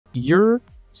your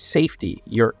safety,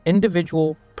 your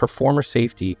individual performer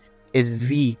safety is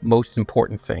the most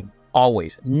important thing.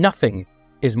 Always. Nothing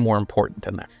is more important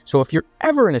than that. So if you're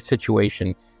ever in a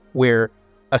situation where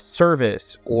a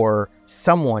service or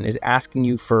someone is asking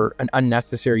you for an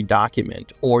unnecessary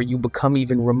document, or you become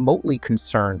even remotely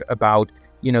concerned about,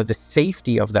 the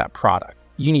safety of that product,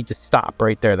 you need to stop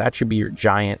right there. That should be your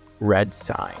giant red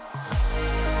sign.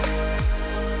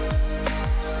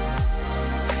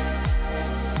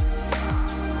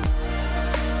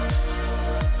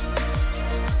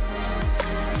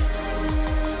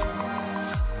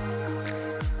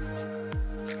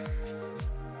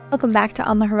 Welcome back to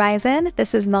On The Horizon.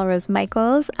 This is Melrose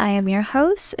Michaels. I am your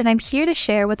host, and I'm here to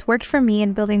share what's worked for me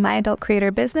in building my adult creator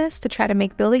business to try to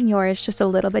make building yours just a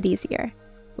little bit easier.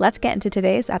 Let's get into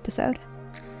today's episode.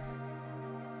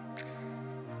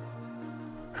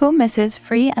 Who misses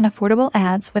free and affordable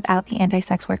ads without the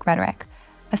anti-sex work rhetoric?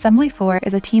 Assembly 4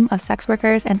 is a team of sex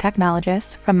workers and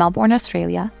technologists from Melbourne,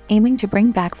 Australia, aiming to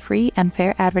bring back free and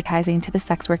fair advertising to the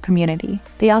sex work community.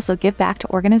 They also give back to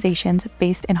organizations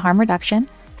based in harm reduction,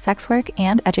 sex work,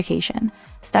 and education.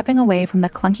 Stepping away from the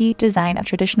clunky design of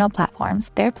traditional platforms,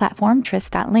 their platform,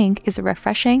 tris.link, is a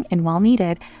refreshing and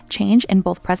well-needed change in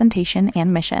both presentation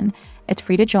and mission. It's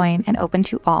free to join and open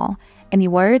to all. In the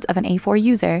words of an A4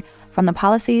 user, from the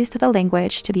policies to the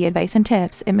language to the advice and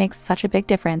tips, it makes such a big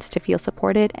difference to feel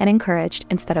supported and encouraged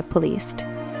instead of policed.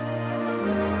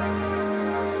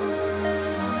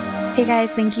 Hey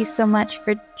guys, thank you so much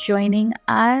for joining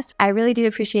us. I really do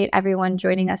appreciate everyone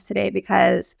joining us today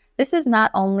because this is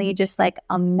not only just like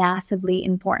a massively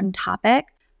important topic,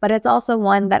 but it's also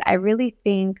one that I really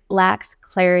think lacks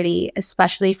clarity,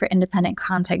 especially for independent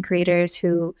content creators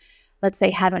who, let's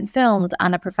say, haven't filmed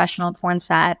on a professional porn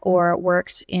set or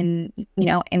worked in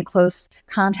close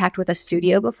contact with a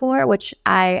studio before, which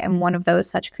I am one of those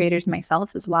such creators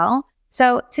myself as well.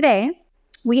 So today,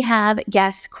 we have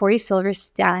guest Corey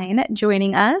Silverstein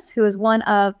joining us, who is one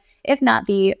of, if not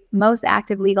the most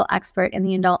active legal expert in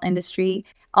the adult industry,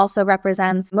 also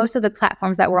represents most of the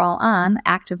platforms that we're all on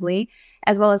actively,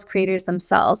 as well as creators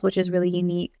themselves, which is really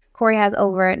unique. Corey has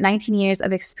over 19 years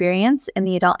of experience in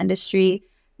the adult industry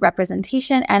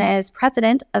representation and is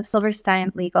president of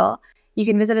Silverstein Legal. You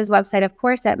can visit his website, of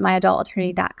course, at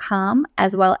myadultattorney.com,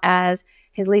 as well as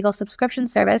his legal subscription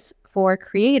service for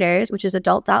creators, which is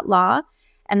adult.law.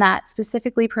 And that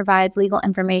specifically provides legal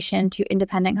information to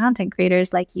independent content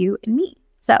creators like you and me.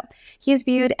 So he is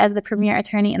viewed as the premier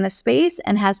attorney in the space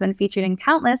and has been featured in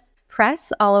countless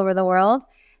press all over the world.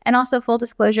 And also, full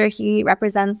disclosure, he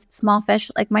represents small fish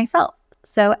like myself.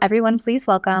 So everyone, please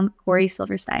welcome Corey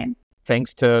Silverstein.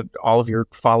 Thanks to all of your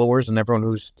followers and everyone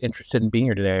who's interested in being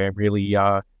here today.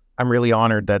 I'm really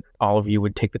honored that all of you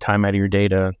would take the time out of your day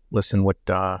to listen what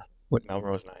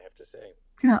Melrose and I have to say.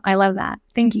 Oh, I love that.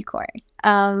 Thank you, Corey.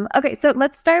 Okay, so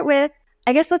let's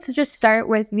just start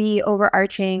with the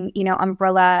overarching,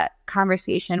 umbrella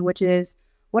conversation, which is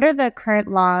what are the current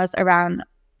laws around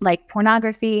like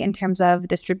pornography in terms of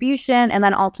distribution, and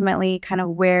then ultimately kind of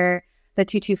where the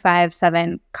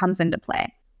 2257 comes into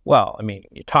play. Well, I mean,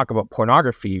 you talk about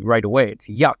pornography right away. It's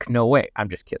yuck. No way. I'm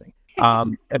just kidding.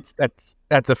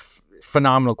 That's a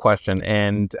phenomenal question.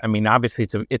 And I mean, obviously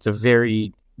it's a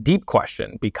very deep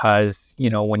question because,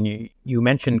 when you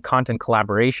mention content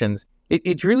collaborations,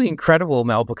 it's really incredible,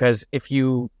 Mel, because if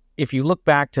you look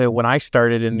back to when I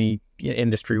started in the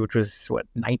industry, which was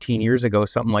 19 years ago,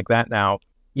 something like that now,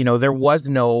 there were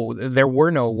no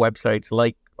websites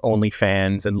like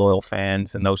Onlyfans and Loyal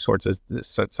Fans and those sorts of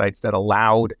sites that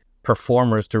allowed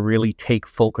performers to really take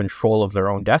full control of their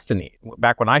own destiny.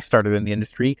 Back when I started in the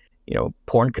industry,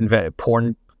 porn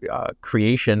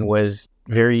creation was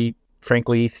very,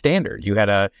 frankly, standard. You had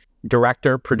a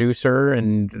director, producer,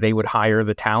 and they would hire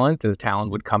the talent. The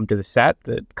talent would come to the set,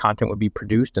 the content would be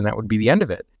produced, and that would be the end of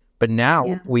it. But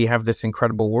now we have this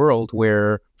incredible world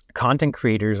where content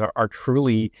creators are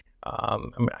truly,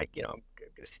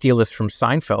 steal this from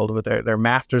Seinfeld, but they're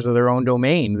masters of their own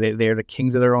domain. They're the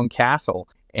kings of their own castle.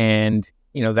 And,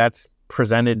 that's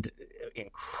presented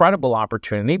incredible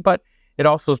opportunity, but it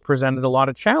also has presented a lot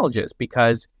of challenges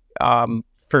because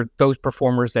for those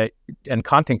performers and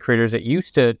content creators that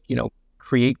used to,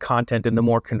 create content in the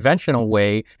more conventional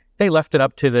way, they left it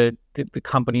up to the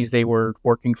companies they were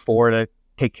working for to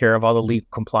take care of all the legal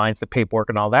compliance, the paperwork,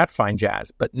 and all that fine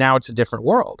jazz. But now it's a different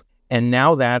world. And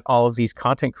now that all of these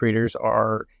content creators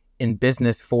are in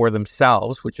business for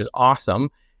themselves, which is awesome,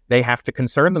 they have to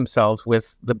concern themselves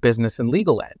with the business and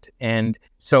legal end. And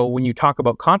so when you talk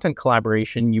about content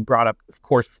collaboration, you brought up, of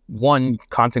course, one,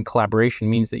 content collaboration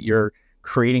means that you're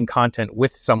creating content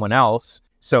with someone else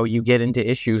So you get into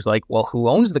issues like, well, who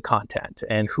owns the content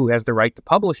and who has the right to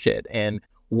publish it? And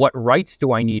what rights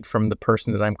do I need from the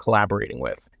person that I'm collaborating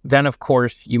with? Then, of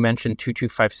course, you mentioned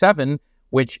 2257,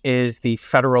 which is the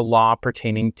federal law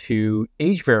pertaining to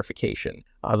age verification.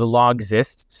 The law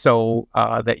exists so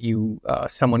that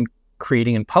someone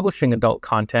creating and publishing adult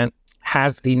content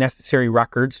has the necessary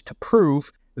records to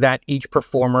prove that each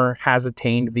performer has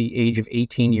attained the age of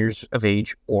 18 years of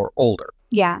age or older.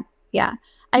 Yeah.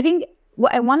 I think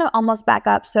what I want to almost back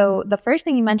up. So the first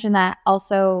thing you mentioned that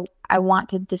also I want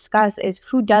to discuss is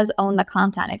who does own the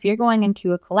content. If you're going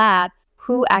into a collab,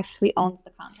 who actually owns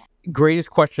the content? Greatest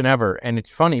question ever. And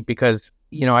it's funny because,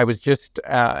 I was just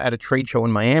at a trade show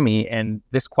in Miami, and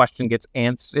this question gets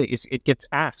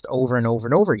asked over and over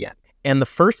and over again. And the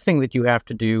first thing that you have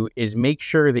to do is make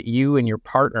sure that you and your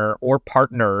partner or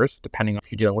partners, depending on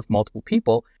if you're dealing with multiple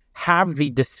people, have the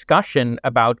discussion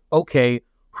about, okay,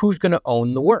 who's going to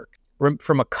own the work?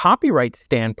 From a copyright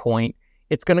standpoint,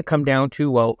 it's going to come down to,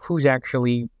 well, who's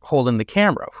actually holding the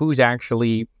camera? Who's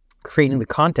actually creating the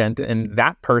content? And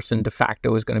that person de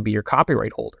facto is going to be your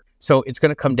copyright holder. So it's going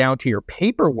to come down to your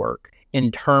paperwork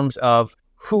in terms of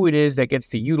who it is that gets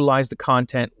to utilize the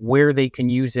content, where they can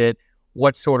use it,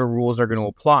 what sort of rules are going to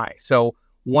apply. So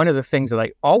one of the things that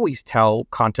I always tell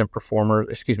content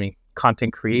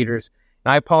creators,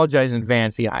 and I apologize in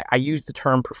advance. I use the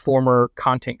term performer,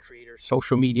 content creator,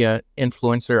 social media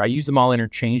influencer. I use them all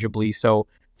interchangeably. So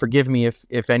forgive me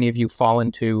if any of you fall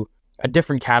into a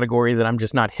different category that I'm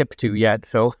just not hip to yet.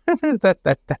 So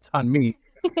that's on me.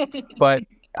 But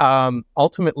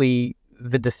ultimately,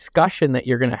 the discussion that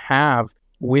you're going to have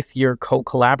with your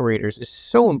co-collaborators is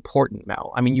so important,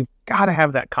 Mel. I mean, you've got to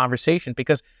have that conversation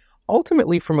because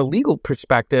ultimately, from a legal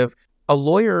perspective, a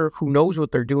lawyer who knows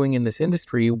what they're doing in this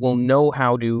industry will know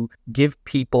how to give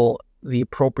people the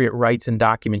appropriate rights and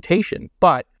documentation.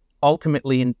 But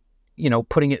ultimately, in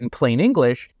putting it in plain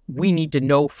English, we need to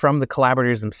know from the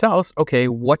collaborators themselves, okay,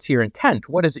 what's your intent?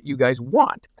 What is it you guys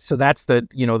want? So that's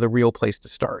the real place to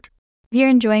start. If you're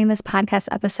enjoying this podcast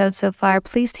episode so far,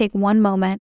 please take one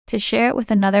moment to share it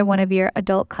with another one of your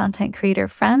adult content creator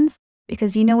friends,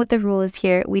 because you know what the rule is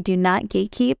here. We do not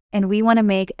gatekeep, and we want to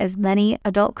make as many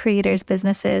adult creators'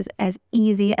 businesses as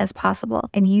easy as possible.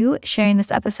 And you sharing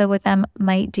this episode with them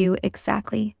might do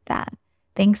exactly that.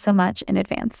 Thanks so much in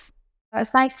advance.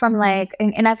 Aside from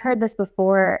and I've heard this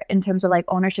before in terms of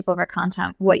ownership over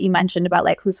content, what you mentioned about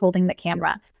who's holding the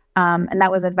camera. And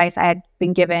that was advice I had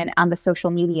been given on the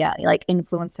social media,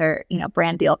 influencer,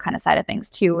 brand deal kind of side of things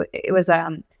too. It was,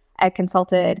 I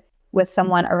consulted with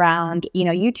someone around,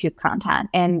 YouTube content,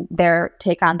 and their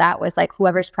take on that was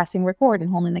whoever's pressing record and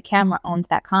holding the camera owns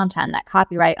that content, that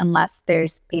copyright, unless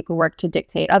there's paperwork to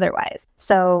dictate otherwise.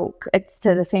 So it's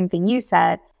to the same thing you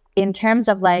said in terms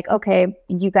of okay,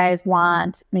 you guys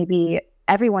want maybe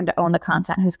everyone to own the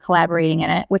content who's collaborating in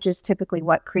it, which is typically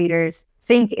what creators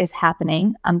think is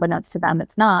happening. Unbeknownst to them,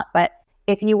 it's not. But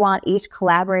if you want each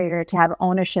collaborator to have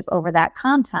ownership over that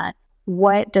content,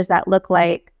 what does that look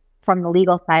like from the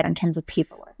legal side in terms of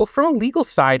paperwork? Well, from a legal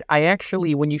side,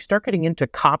 when you start getting into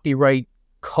copyright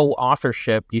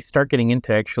co-authorship, you start getting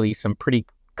into actually some pretty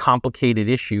complicated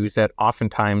issues that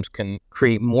oftentimes can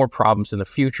create more problems in the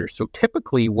future. So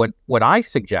typically what I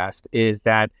suggest is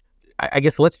that, I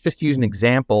guess let's just use an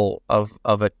example of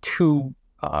a two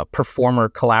performer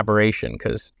collaboration,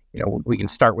 because we can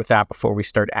start with that before we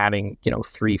start adding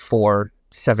 3, 4,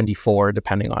 74,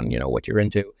 depending on what you're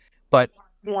into. But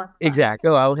exactly.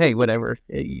 Oh, hey, whatever,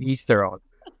 each their own.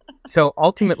 So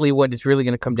ultimately, what it's really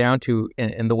going to come down to,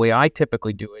 and the way I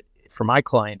typically do it for my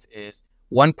clients, is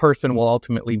one person will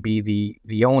ultimately be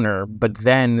the owner, but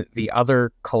then the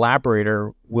other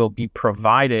collaborator will be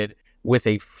provided with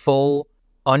a full,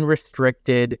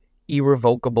 unrestricted,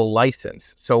 irrevocable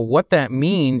license. So what that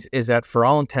means is that for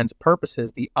all intents and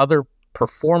purposes, the other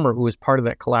performer who is part of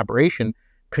that collaboration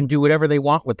can do whatever they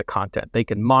want with the content. They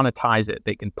can monetize it.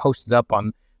 They can post it up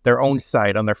on their own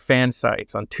site, on their fan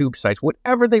sites, on tube sites,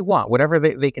 whatever they want, whatever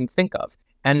they can think of.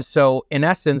 And so in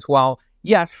essence, while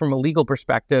yes, from a legal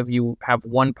perspective, you have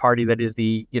one party that is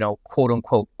the, quote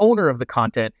unquote owner of the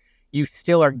content, you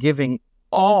still are giving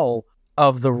all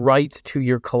of the rights to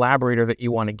your collaborator that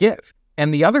you want to give.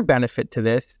 And the other benefit to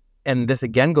this, and this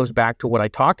again goes back to what I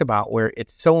talked about, where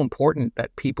it's so important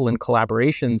that people in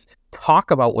collaborations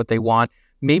talk about what they want.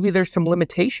 Maybe there's some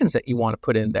limitations that you want to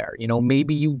put in there.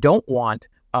 Maybe you don't want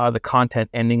the content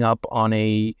ending up on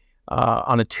a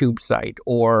tube site,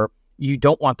 or you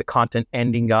don't want the content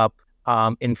ending up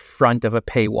in front of a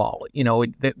paywall.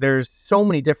 There's so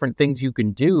many different things you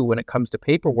can do when it comes to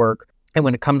paperwork and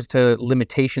when it comes to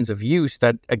limitations of use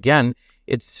that, again,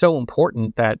 it's so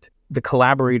important that the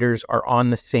collaborators are on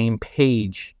the same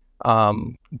page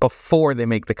before they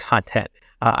make the content.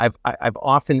 I've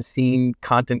often seen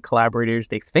content collaborators,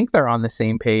 they think they're on the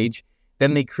same page,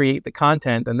 then they create the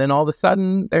content, and then all of a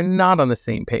sudden they're not on the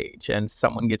same page, and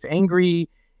someone gets angry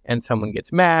and someone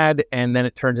gets mad, and then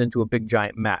it turns into a big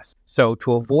giant mess. So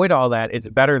to avoid all that, it's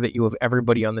better that you have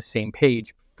everybody on the same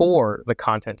page before the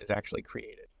content is actually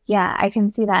created. Yeah, I can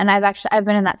see that. And I've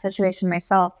been in that situation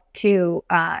myself too,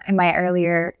 in my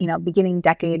earlier, beginning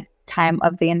decade time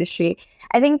of the industry.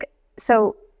 I think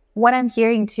so. What I'm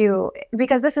hearing too,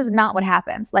 because this is not what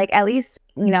happens. Like, at least,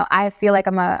 I feel like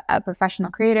I'm a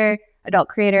professional creator, adult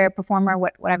creator, performer,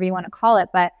 whatever you want to call it.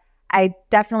 But I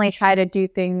definitely try to do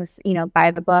things,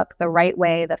 by the book, the right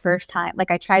way, the first time.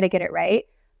 Like, I try to get it right.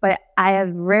 But I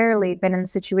have rarely been in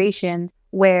situations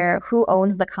where who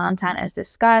owns the content is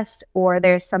discussed, or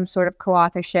there's some sort of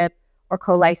co-authorship or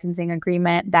co-licensing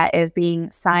agreement that is being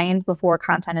signed before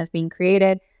content is being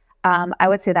created. I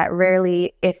would say that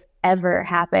rarely, if ever,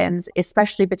 happens,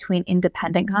 especially between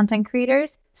independent content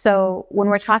creators. So when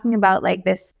we're talking about like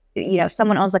this,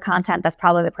 someone owns the content, that's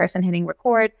probably the person hitting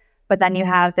record, but then you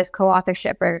have this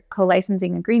co-authorship or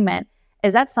co-licensing agreement.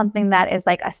 Is that something that is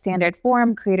like a standard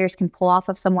form creators can pull off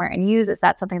of somewhere and use? Is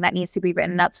that something that needs to be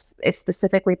written up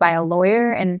specifically by a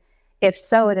lawyer? And if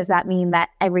so, does that mean that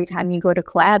every time you go to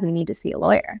collab, you need to see a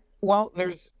lawyer? Well,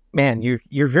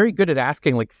 you're very good at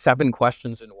asking like 7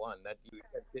 questions in one.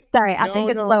 Sorry, I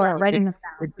think it's slower writing them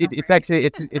down. It's actually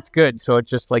it's good. So it's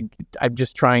just like I'm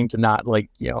just trying to not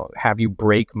have you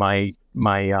break my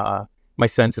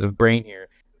sensitive brain here.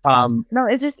 No,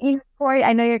 it's just Corey.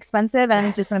 I know you're expensive, and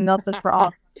I'm just going to milk this for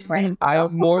all. Right? I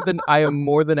am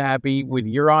more than happy with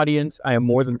your audience. I am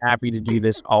more than happy to do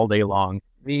this all day long.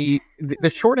 The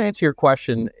short answer to your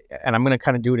question, and I'm going to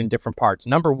kind of do it in different parts.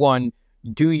 Number one,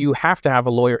 do you have to have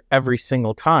a lawyer every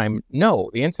single time? No.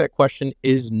 The answer to that question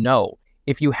is no.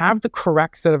 If you have the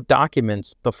correct set of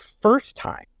documents the first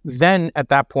time, then at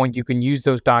that point you can use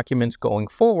those documents going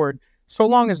forward, so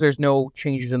long as there's no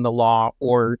changes in the law,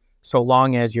 or so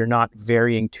long as you're not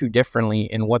varying too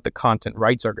differently in what the content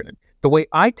rights are going to be. The way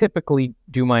I typically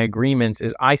do my agreements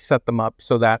is I set them up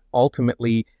so that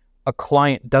ultimately a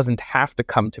client doesn't have to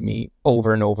come to me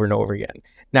over and over and over again.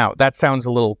 Now, that sounds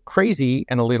a little crazy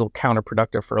and a little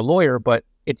counterproductive for a lawyer, but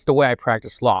it's the way I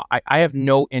practice law. I have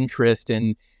no interest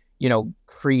in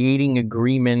creating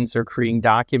agreements or creating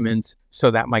documents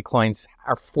so that my clients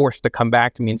are forced to come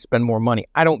back to me and spend more money.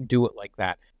 I don't do it like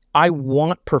that. I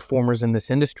want performers in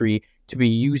this industry to be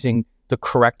using the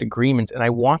correct agreements, and I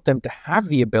want them to have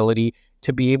the ability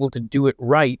to be able to do it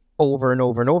right over and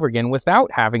over and over again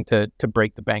without having to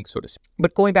break the bank, so to speak.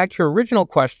 But going back to your original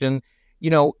question,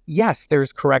 yes,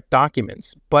 there's correct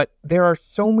documents, but there are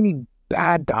so many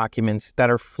bad documents that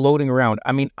are floating around.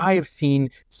 I mean, I have seen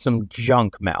some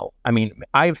junk, Mel. I mean,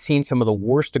 I have seen some of the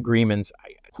worst agreements.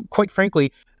 Quite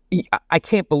frankly, I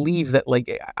can't believe that,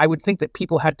 I would think that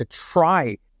people had to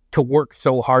try to work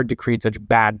so hard to create such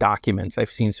bad documents. I've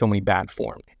seen so many bad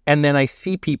forms. And then I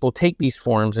see people take these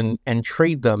forms and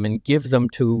trade them and give them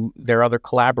to their other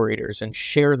collaborators and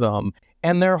share them.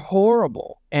 And they're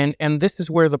horrible. And this is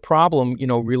where the problem,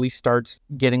 really starts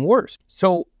getting worse.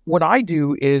 So what I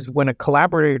do is when a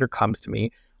collaborator comes to me,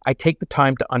 I take the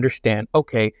time to understand,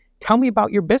 okay, tell me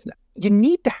about your business. You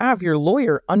need to have your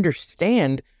lawyer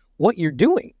understand what you're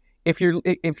doing. If you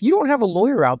don't have a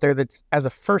lawyer out there that's, as a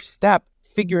first step,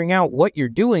 figuring out what you're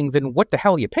doing, then what the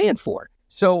hell are you paying for?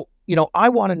 So, I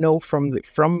want to know from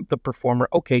the performer,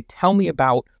 okay, tell me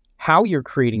about how you're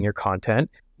creating your content,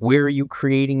 where are you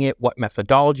creating it, what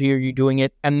methodology are you doing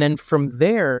it? And then from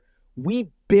there, we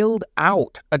build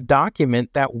out a document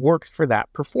that works for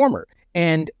that performer.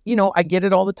 And, I get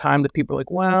it all the time that people are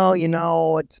like, well,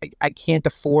 I can't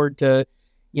afford to,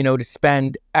 to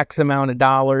spend X amount of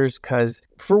dollars because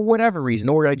for whatever reason,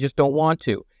 or I just don't want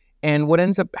to. And what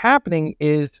ends up happening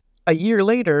is a year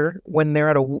later, when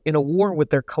they're in a war with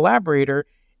their collaborator,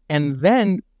 and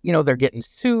then, they're getting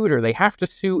sued or they have to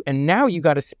sue. And now you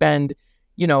got to spend,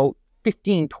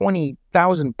 15,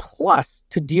 20,000 plus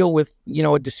to deal with,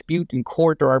 a dispute in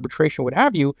court or arbitration, what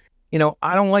have you.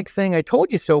 I don't like saying I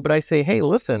told you so, but I say, hey,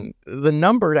 listen, the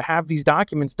number to have these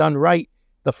documents done right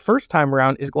the first time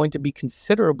around is going to be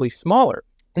considerably smaller.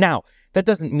 Now, that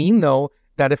doesn't mean, though,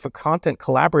 that if a content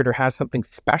collaborator has something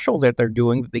special that they're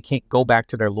doing, that they can't go back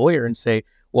to their lawyer and say,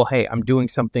 well, hey, I'm doing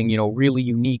something, really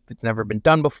unique that's never been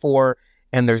done before.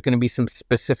 And there's going to be some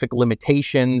specific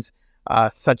limitations,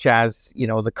 such as,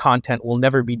 the content will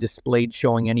never be displayed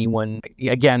showing anyone.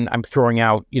 Again, I'm throwing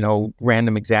out,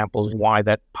 random examples. Why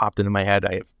that popped into my head,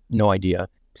 I have no idea.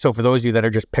 So for those of you that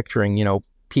are just picturing,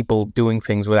 people doing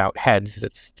things without heads.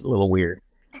 It's a little weird.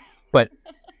 But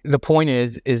the point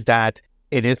is that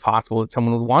it is possible that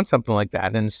someone would want something like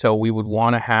that. And so we would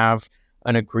want to have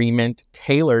an agreement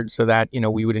tailored so that,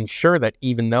 we would ensure that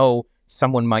even though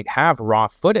someone might have raw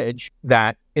footage,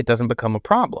 that it doesn't become a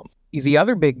problem. The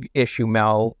other big issue,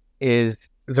 Mel, is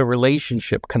the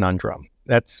relationship conundrum.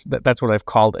 That's what I've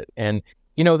called it. And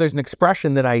there's an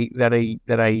expression that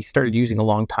I started using a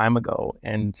long time ago,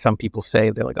 and some people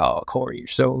say, they're like, "Oh, Corey, you're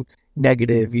so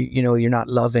negative. You're not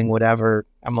loving, whatever."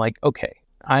 I'm like, okay,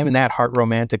 I'm in that heart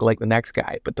romantic like the next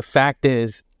guy, but the fact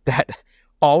is that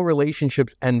all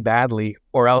relationships end badly,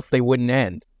 or else they wouldn't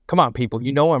end. Come on, people,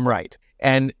 I'm right.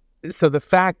 And so the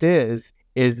fact is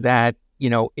that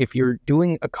if you're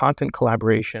doing a content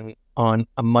collaboration on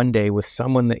a Monday with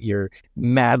someone that you're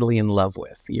madly in love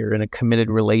with, you're in a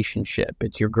committed relationship,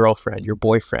 it's your girlfriend, your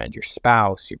boyfriend, your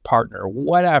spouse, your partner,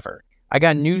 whatever, I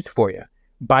got news for you.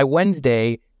 By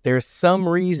Wednesday, there's some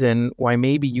reason why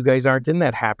maybe you guys aren't in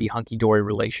that happy, hunky-dory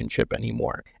relationship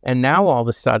anymore. And now all of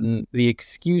a sudden, the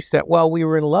excuse that, well, we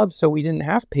were in love, so we didn't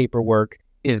have paperwork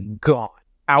is gone,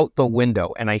 out the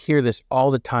window. And I hear this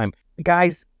all the time.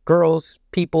 Guys, girls,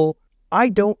 people, I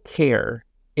don't care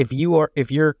if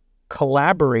your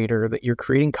collaborator that you're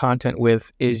creating content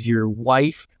with is your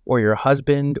wife or your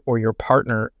husband or your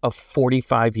partner of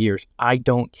 45 years. I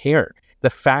don't care. The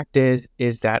fact is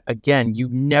that, again, you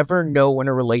never know when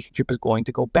a relationship is going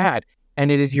to go bad.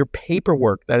 And it is your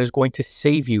paperwork that is going to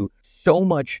save you so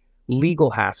much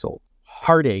legal hassle,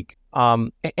 heartache.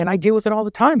 And I deal with it all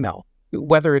the time, Mel,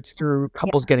 whether it's through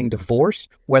couples getting divorced,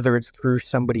 whether it's through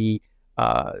somebody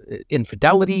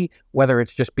infidelity, whether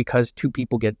it's just because two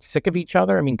people get sick of each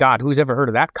other. I mean, God, who's ever heard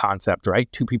of that concept,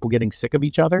 right? Two people getting sick of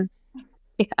each other.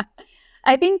 Yeah.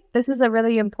 I think this is a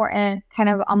really important kind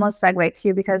of almost segue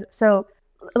too, because so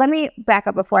let me back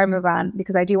up before I move on,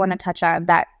 because I do want to touch on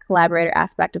that collaborator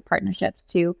aspect of partnerships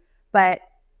too. But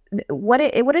what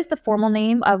is the formal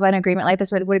name of an agreement like this?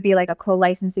 Would it be like a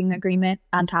co-licensing agreement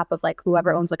on top of like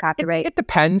whoever owns the copyright? It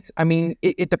depends. I mean,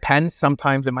 it depends.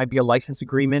 Sometimes it might be a license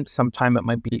agreement. Sometimes it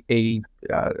might be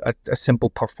a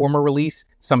simple performer release.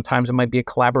 Sometimes it might be a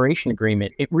collaboration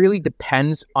agreement. It really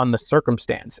depends on the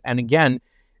circumstance. And again,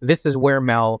 this is where,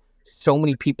 Mel, so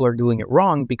many people are doing it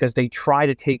wrong, because they try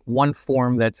to take one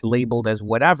form that's labeled as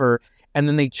whatever, and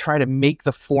then they try to make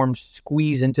the form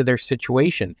squeeze into their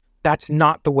situation. That's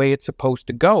not the way it's supposed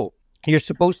to go. You're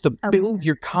supposed to build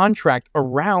your contract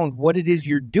around what it is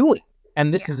you're doing.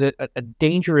 And this is a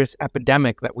dangerous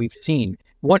epidemic that we've seen.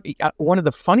 One of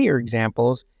the funnier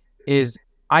examples is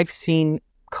I've seen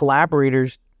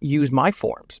collaborators use my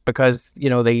forms because,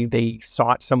 they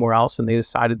saw it somewhere else and they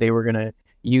decided they were going to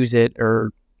use it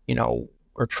or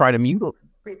try to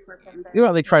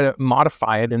they try to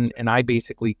modify it. And I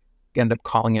basically end up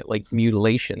calling it like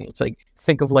mutilation. It's like,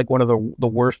 think of like one of the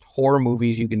worst horror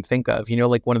movies you can think of,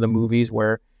 like one of the movies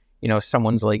where,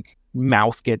 someone's like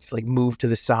mouth gets like moved to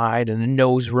the side and a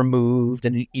nose removed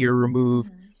and an ear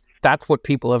removed. Mm-hmm. That's what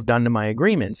people have done to my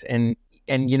agreements. And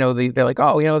they're like,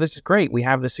 oh, this is great. We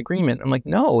have this agreement. I'm like,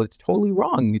 no, it's totally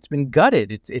wrong. It's been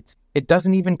gutted. It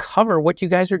doesn't even cover what you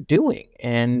guys are doing.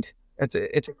 And it's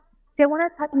I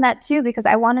want to touch on that too, because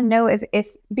I want to know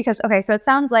so it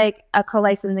sounds like a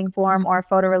co-licensing form or a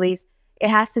photo release, it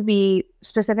has to be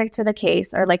specific to the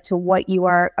case or like to what you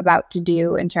are about to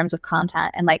do in terms of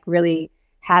content and like really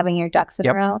having your ducks in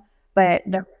a row. But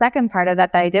the second part of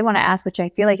that I did want to ask, which I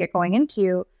feel like you're going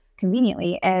into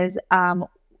conveniently, is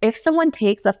if someone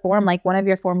takes a form, like one of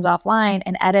your forms offline,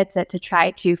 and edits it to try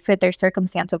to fit their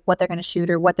circumstance of what they're going to shoot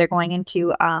or what they're going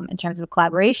into in terms of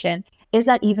collaboration, is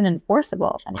that even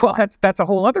enforceable anymore? Well, that's a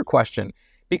whole other question,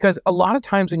 because a lot of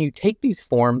times when you take these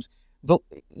forms,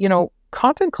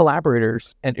 content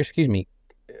collaborators and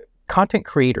content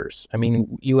creators. I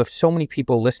mean, you have so many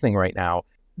people listening right now.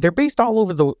 They're based all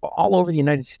over the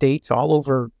United States, all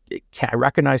over. I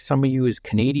recognize some of you as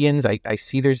Canadians. I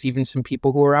see there's even some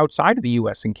people who are outside of the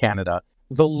U.S. and Canada.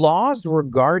 The laws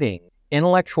regarding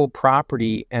intellectual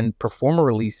property and performer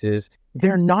releases,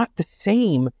 they're not the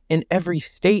same in every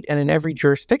state and in every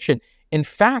jurisdiction. In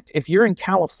fact, if you're in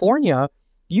California,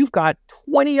 you've got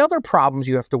 20 other problems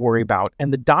you have to worry about.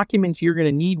 And the documents you're going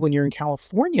to need when you're in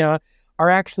California are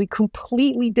actually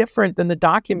completely different than the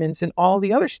documents in all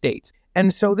the other states.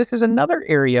 And so this is another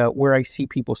area where I see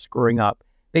people screwing up.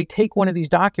 They take one of these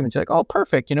documents, like, oh,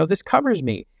 perfect, this covers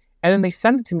me. And then they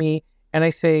send it to me and I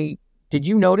say, did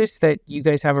you notice that you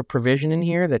guys have a provision in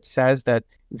here that says that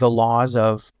the laws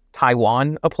of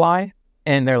Taiwan apply?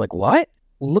 And they're like, what?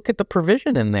 Look at the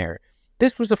provision in there.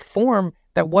 This was a form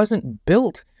that wasn't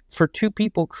built for two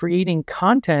people creating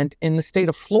content in the state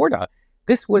of Florida.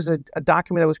 this was a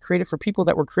document that was created for people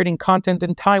that were creating content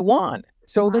in Taiwan.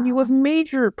 So then you have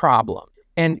major problem.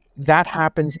 And that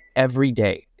happens every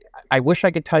day. I wish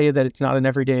I could tell you that it's not an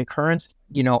everyday occurrence.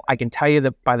 I can tell you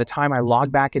that by the time I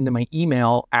log back into my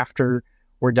email after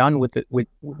we're done with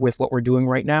what we're doing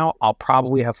right now, I'll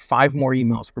probably have 5 more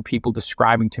emails for people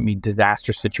describing to me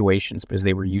disaster situations because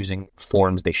they were using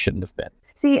forms they shouldn't have been.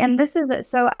 See, and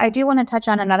so I do want to touch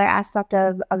on another aspect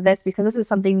of this, because this is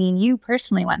something me and you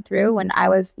personally went through when I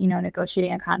was,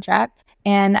 negotiating a contract.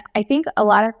 And I think a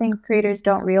lot of things creators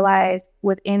don't realize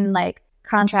within like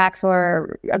contracts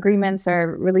or agreements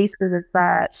or releases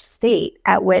the state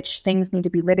at which things need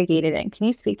to be litigated in. Can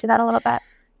you speak to that a little bit?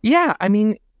 Yeah, I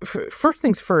mean, first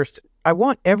things first, I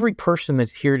want every person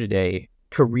that's here today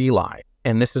to realize,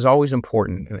 and this is always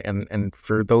important, and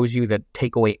for those of you that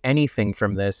take away anything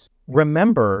from this,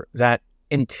 remember that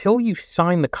until you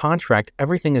sign the contract,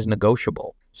 everything is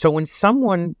negotiable. So when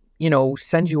someone,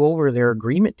 sends you over their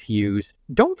agreement to use,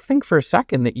 don't think for a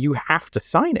second that you have to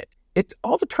sign it.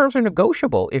 All the terms are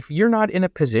negotiable. If you're not in a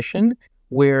position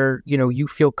where, you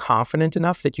feel confident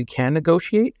enough that you can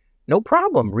negotiate, no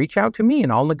problem. Reach out to me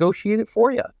and I'll negotiate it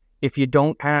for you. If you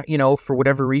don't have, for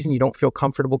whatever reason, you don't feel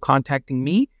comfortable contacting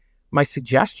me, my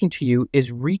suggestion to you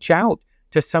is reach out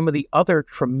to some of the other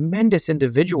tremendous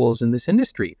individuals in this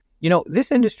industry.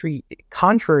 This industry,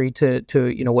 contrary to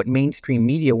what mainstream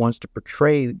media wants to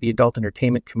portray the adult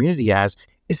entertainment community as,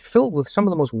 is filled with some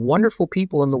of the most wonderful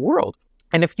people in the world.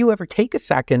 And if you ever take a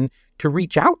second to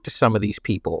reach out to some of these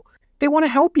people, they want to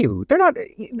help you. They're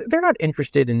not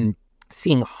interested in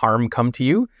seeing harm come to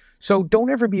you. So don't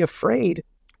ever be afraid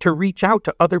to reach out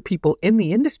to other people in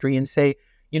the industry and say,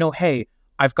 hey,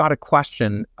 I've got a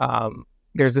question.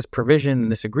 There's this provision in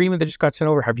this agreement that just got sent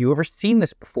over. Have you ever seen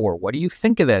this before? What do you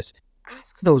think of this?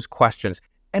 Ask those questions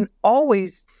and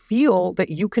always feel that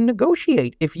you can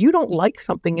negotiate. If you don't like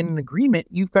something in an agreement,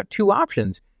 you've got 2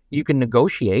 options. You can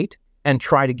negotiate and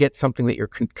try to get something that you're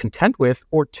content with,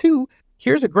 or 2,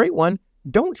 here's a great one,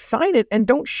 don't sign it and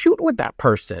don't shoot with that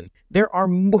person. There are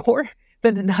more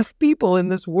than enough people in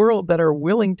this world that are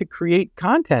willing to create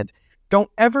content. Don't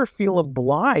ever feel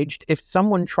obliged if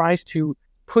someone tries to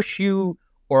push you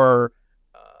or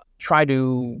try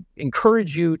to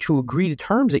encourage you to agree to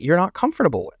terms that you're not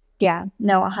comfortable with. Yeah,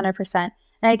 no, 100%. And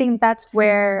I think that's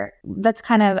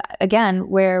kind of, again,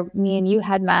 where me and you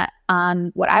had met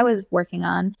on what I was working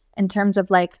on in terms of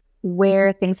like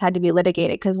where things had to be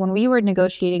litigated. Because when we were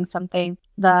negotiating something,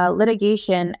 the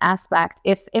litigation aspect,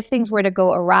 if things were to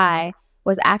go awry,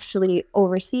 was actually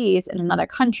overseas in another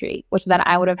country, which then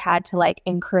I would have had to like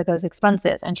incur those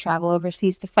expenses and travel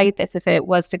overseas to fight this if it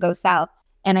was to go south.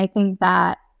 And I think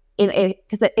that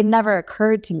because it never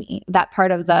occurred to me, that part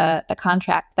of the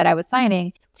contract that I was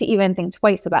signing, to even think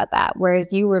twice about that. Whereas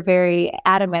you were very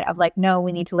adamant of like, no,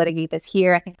 we need to litigate this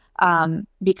here. I think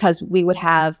because we would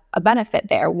have a benefit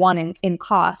there, 1 in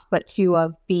cost, but 2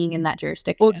 of being in that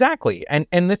jurisdiction. Well, exactly.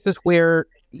 And this is where,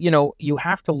 you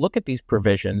have to look at these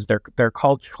provisions. They're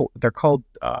called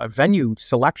venue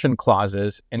selection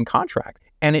clauses in contract.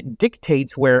 And it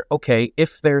dictates where, okay,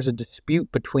 if there's a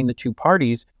dispute between the 2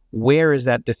 parties, where is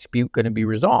that dispute going to be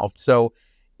resolved? So,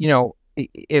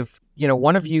 if,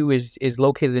 one of you is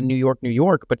located in New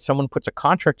York, but someone puts a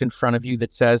contract in front of you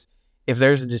that says, if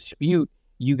there's a dispute,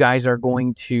 you guys are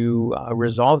going to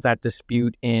resolve that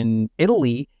dispute in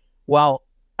Italy. Well,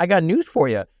 I got news for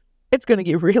you. It's going to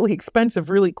get really expensive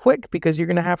really quick because you're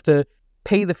going to have to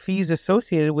pay the fees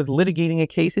associated with litigating a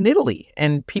case in Italy.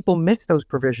 And people miss those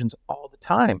provisions all the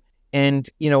time. And,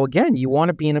 again, you want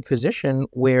to be in a position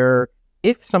where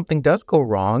if something does go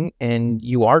wrong and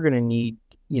you are going to need,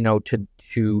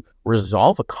 to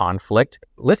resolve a conflict,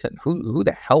 listen, who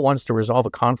the hell wants to resolve a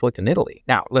conflict in Italy?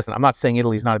 Now, listen, I'm not saying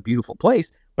Italy's not a beautiful place,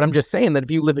 but I'm just saying that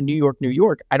if you live in New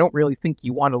York, I don't really think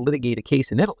you want to litigate a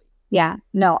case in Italy. Yeah,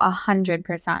 no,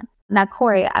 100%. Now,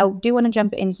 Corey, I do want to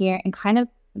jump in here and kind of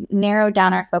narrow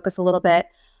down our focus a little bit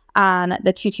on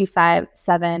the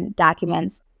 2257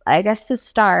 documents. I guess to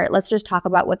start, let's just talk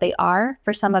about what they are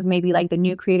for some of maybe like the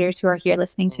new creators who are here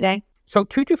listening today. So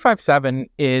 2257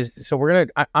 is,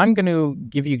 I'm going to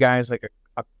give you guys like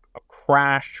a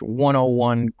crash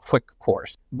 101 quick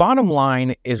course. Bottom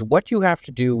line is what you have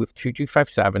to do with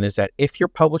 2257 is that if you're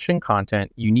publishing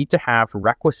content, you need to have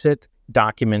requisite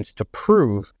documents to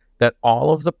prove that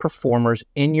all of the performers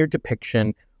in your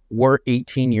depiction were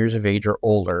 18 years of age or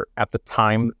older at the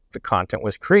time the content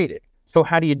was created. So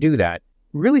how do you do that?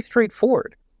 Really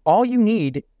straightforward. All you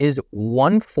need is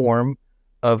one form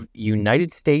of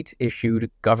United States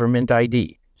issued government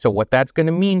ID. So what that's going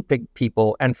to mean, big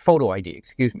people, and photo ID,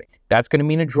 excuse me. That's going to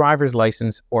mean a driver's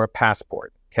license or a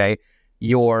passport, okay?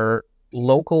 Your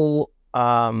local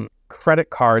credit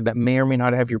card that may or may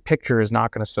not have your picture is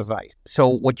not going to suffice. So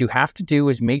what you have to do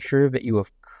is make sure that you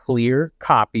have clear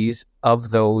copies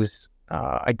of those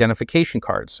identification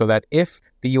cards, so that if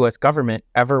the U.S. government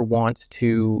ever wants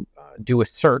to do a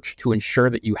search to ensure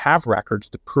that you have records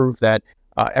to prove that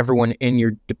everyone in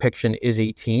your depiction is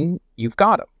 18, you've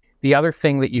got them. The other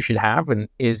thing that you should have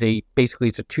is basically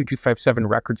it's a 2257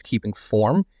 records keeping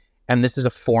form, and this is a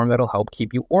form that'll help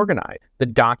keep you organized. The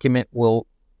document will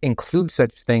include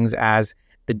such things as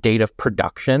the date of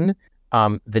production,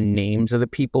 the names of the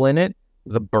people in it,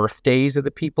 the birthdays of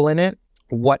the people in it,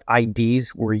 what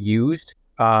IDs were used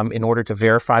in order to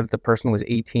verify that the person was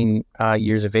 18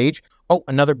 years of age. Oh,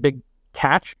 another big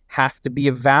catch, has to be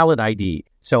a valid ID.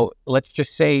 So let's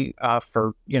just say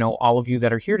for all of you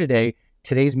that are here today,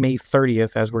 today's May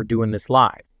 30th as we're doing this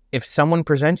live. If someone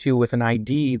presents you with an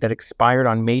ID that expired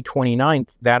on May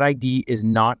 29th, that ID is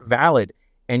not valid,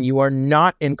 and you are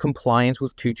not in compliance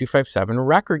with 2257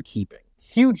 record keeping.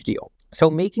 Huge deal. So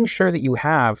making sure that you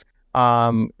have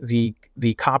the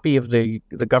copy of the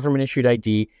government issued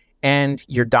ID and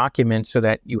your document so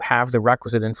that you have the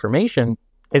requisite information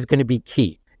is going to be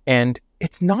key. And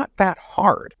it's not that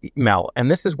hard, Mel. And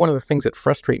this is one of the things that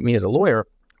frustrate me as a lawyer,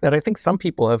 that I think some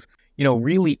people have,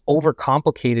 really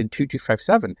overcomplicated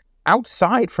 2257.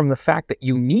 Outside from the fact that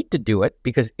you need to do it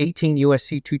because 18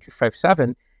 USC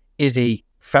 2257 is a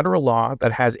federal law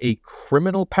that has a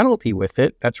criminal penalty with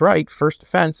it. That's right, first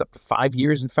offense up to 5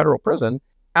 years in federal prison.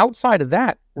 Outside of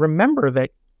that, remember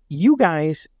that you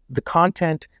guys, the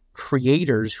content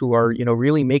creators who are,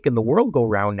 really making the world go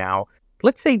round now,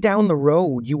 let's say down the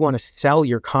road you want to sell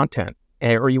your content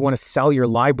or you want to sell your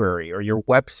library or your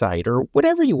website or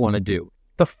whatever you want to do.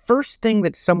 The first thing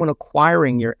that someone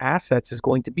acquiring your assets is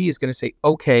going to say,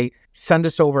 okay, send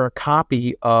us over a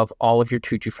copy of all of your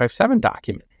 2257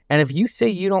 documents. And if you say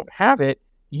you don't have it,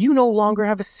 you no longer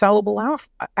have a sellable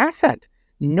asset.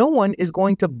 No one is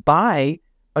going to buy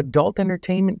adult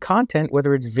entertainment content,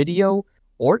 whether it's video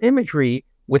or imagery,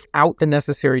 without the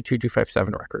necessary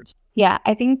 2257 records. Yeah,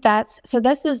 I think this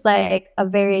is like a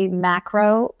very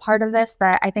macro part of this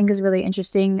that I think is really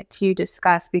interesting to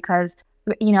discuss, because,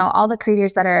 all the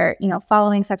creators that are,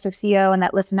 following SWCEO and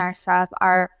that listen to our stuff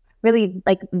are really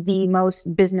like the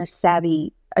most business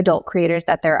savvy adult creators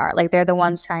that there are. Like, they're the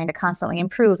ones trying to constantly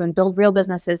improve and build real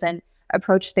businesses and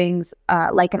approach things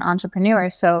like an entrepreneur.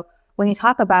 So when you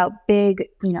talk about big,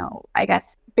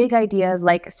 big ideas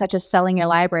like such as selling your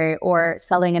library or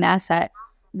selling an asset,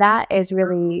 that is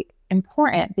really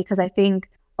important, because I think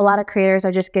a lot of creators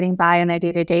are just getting by in their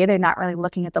day-to-day. They're not really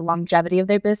looking at the longevity of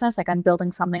their business. Like, I'm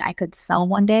building something I could sell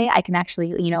one day. I can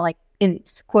actually, in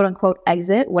quote unquote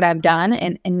exit what I've done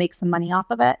and make some money off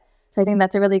of it. So I think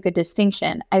that's a really good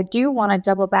distinction. I do want to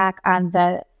double back on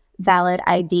the valid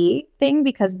ID thing,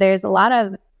 because there's a lot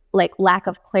of lack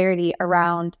of clarity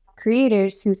around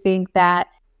creators who think that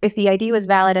if the ID was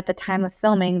valid at the time of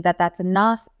filming, that's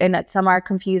enough. And that some are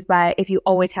confused by if you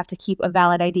always have to keep a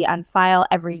valid ID on file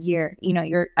every year,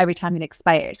 every time it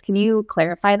expires. Can you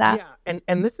clarify that? Yeah,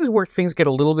 and this is where things get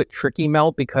a little bit tricky,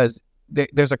 Mel, because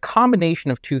there's a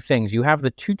combination of two things. You have the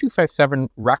 2257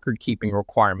 record keeping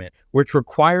requirement, which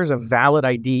requires a valid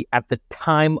ID at the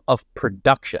time of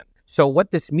production. So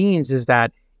what this means is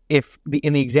that if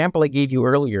in the example I gave you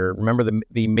earlier, remember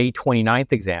the May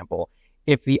 29th example,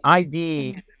 if the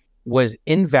ID was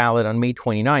invalid on May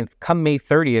 29th, come May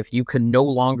 30th, you can no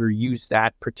longer use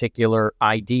that particular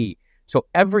ID. So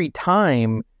every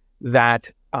time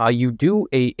that you do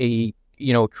a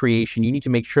creation, you need to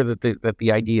make sure that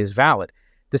the ID is valid.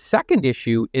 The second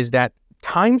issue is that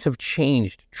times have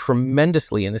changed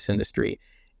tremendously in this industry,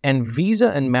 and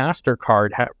Visa and MasterCard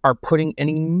are putting an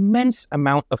immense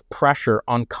amount of pressure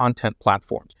on content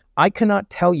platforms. I cannot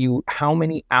tell you how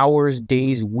many hours,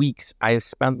 days, weeks I have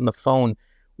spent on the phone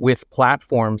with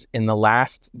platforms in the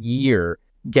last year,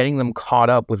 getting them caught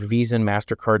up with Visa and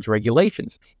MasterCard's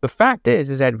regulations. The fact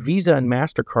is that Visa and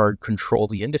MasterCard control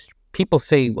the industry. People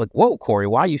say, whoa, Corey,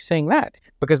 why are you saying that?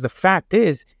 Because the fact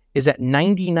is that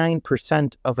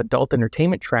 99% of adult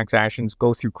entertainment transactions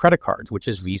go through credit cards, which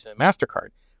is Visa and MasterCard,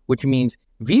 which means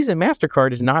Visa and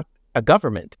MasterCard is not a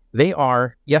government. They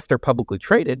are, yes, they're publicly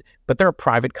traded, but they're a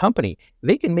private company.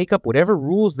 They can make up whatever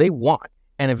rules they want.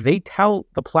 And if they tell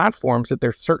the platforms that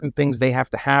there's certain things they have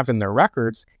to have in their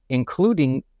records,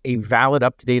 including a valid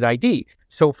up-to-date ID.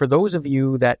 So for those of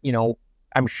you that,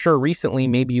 I'm sure recently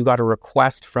maybe you got a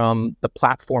request from the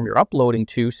platform you're uploading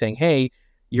to saying, hey,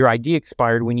 your ID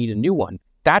expired, we need a new one.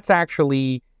 That's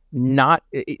actually not,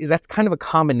 that's kind of a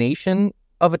combination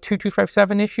of a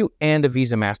 2257 issue and a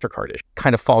Visa MasterCard issue.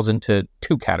 Kind of falls into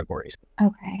two categories.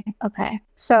 Okay.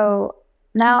 So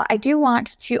Now, I do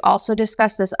want to also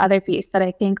discuss this other piece that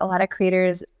I think a lot of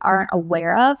creators aren't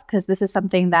aware of, because this is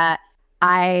something that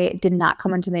I did not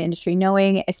come into the industry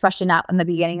knowing, especially not in the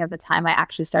beginning of the time I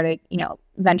actually started,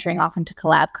 venturing off into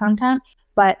collab content.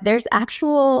 But there's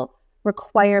actual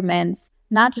requirements,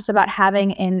 not just about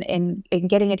having in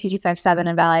getting a 2257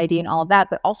 and valid ID and all of that,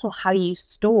 but also how you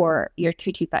store your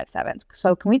 2257s.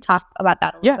 So can we talk about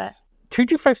that a little bit?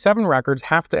 2257 records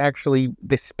have to actually,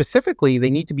 they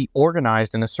need to be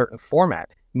organized in a certain format,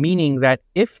 meaning that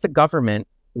if the government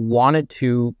wanted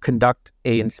to conduct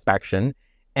a inspection,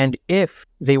 and if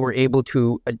they were able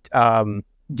to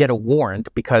get a warrant,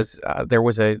 because there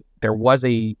was a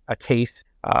case,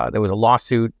 there was a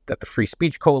lawsuit that the Free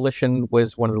Speech Coalition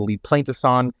was one of the lead plaintiffs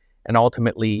on, and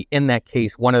ultimately in that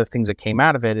case, one of the things that came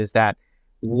out of it is that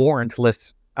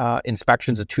warrantless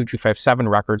inspections of 2257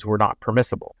 records were not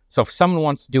permissible. So if someone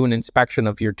wants to do an inspection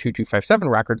of your 2257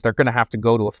 records, they're going to have to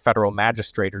go to a federal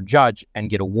magistrate or judge and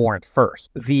get a warrant first.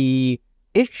 The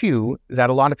issue that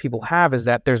a lot of people have is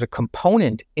that there's a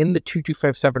component in the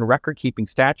 2257 record keeping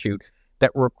statute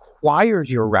that requires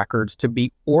your records to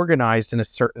be organized in a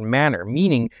certain manner,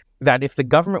 meaning that if the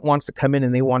government wants to come in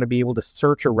and they want to be able to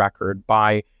search a record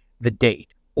by the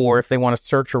date, or if they want to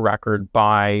search a record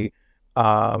by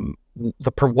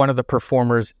one of the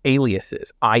performer's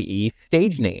aliases, i.e.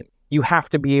 stage name, you have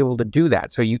to be able to do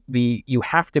that. So you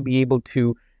have to be able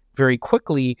to very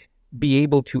quickly be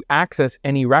able to access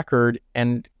any record,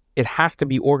 and it has to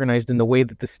be organized in the way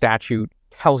that the statute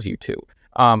tells you to.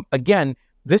 Again,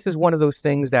 this is one of those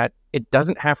things that it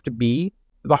doesn't have to be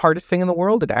the hardest thing in the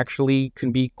world. It actually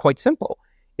can be quite simple.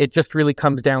 It just really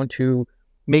comes down to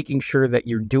making sure that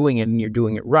you're doing it and you're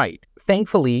doing it right.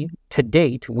 Thankfully, to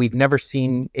date, we've never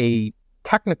seen a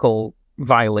technical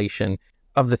violation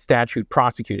of the statute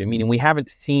prosecuted, meaning we haven't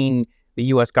seen the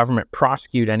U.S. government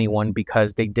prosecute anyone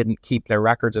because they didn't keep their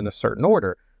records in a certain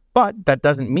order. But that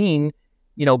doesn't mean,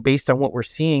 based on what we're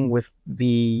seeing with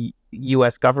the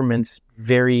U.S. government's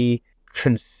very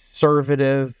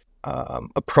conservative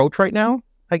approach right now,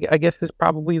 I guess is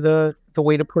probably the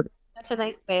way to put it. That's a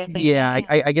nice way of thinking. Yeah,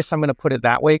 I guess I'm going to put it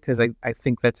that way because I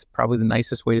think that's probably the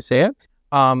nicest way to say it.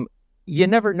 You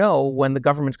never know when the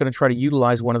government's going to try to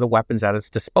utilize one of the weapons at its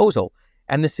disposal.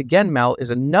 And this, again, Mel, is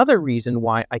another reason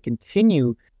why I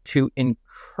continue to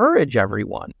encourage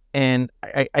everyone. And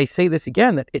I say this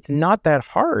again, that it's not that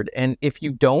hard. And if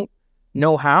you don't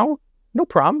know how, no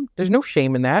problem. There's no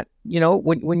shame in that.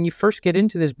 When you first get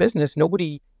into this business,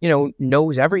 nobody,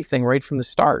 knows everything right from the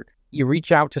start. You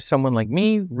reach out to someone like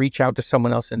me, reach out to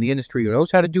someone else in the industry who knows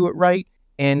how to do it right,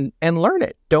 and learn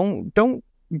it. Don't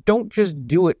just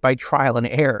do it by trial and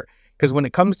error. Because when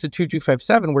it comes to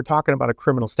 2257, we're talking about a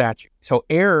criminal statute. So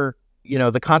error,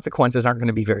 the consequences aren't going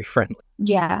to be very friendly.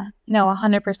 Yeah, no,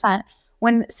 100%.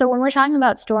 When we're talking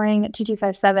about storing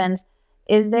 2257s,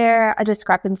 is there a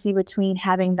discrepancy between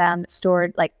having them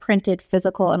stored like printed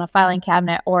physical in a filing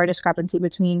cabinet, or a discrepancy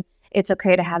between it's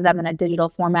okay to have them in a digital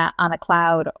format on a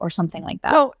cloud or something like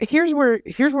that? Well, here's where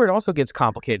it also gets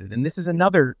complicated. And this is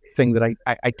another thing that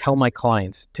I tell my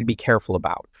clients to be careful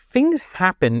about. Things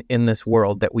happen in this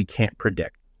world that we can't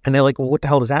predict. And they're like, well, what the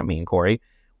hell does that mean, Corey?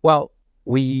 Well,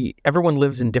 everyone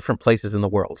lives in different places in the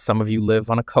world. Some of you live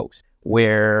on a coast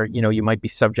where, you might be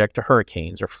subject to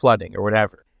hurricanes or flooding or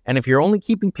whatever. And if you're only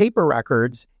keeping paper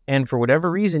records, and for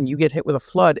whatever reason you get hit with a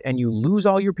flood and you lose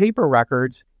all your paper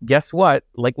records, guess what?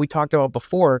 Like we talked about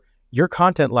before, your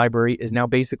content library is now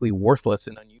basically worthless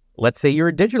and unused. Let's say you're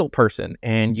a digital person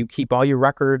and you keep all your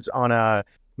records on a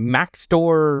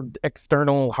Maxtor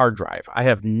external hard drive. I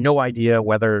have no idea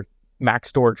whether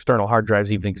Maxtor external hard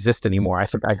drives even exist anymore. I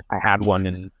think I had one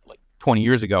in like 20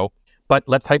 years ago. But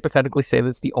let's hypothetically say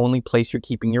that's the only place you're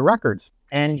keeping your records,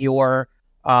 and your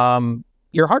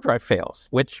hard drive fails,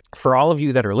 which for all of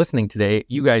you that are listening today,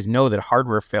 you guys know that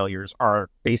hardware failures are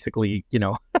basically,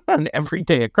 an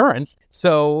everyday occurrence.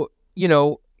 So,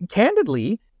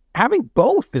 candidly, having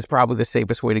both is probably the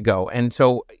safest way to go. And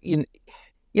so,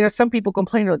 some people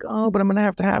complain like, oh, but I'm going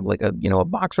to have like a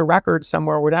box of records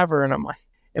somewhere or whatever. And I'm like,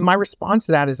 and my response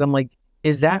to that is, I'm like,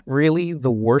 is that really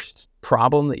the worst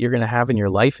problem that you're going to have in your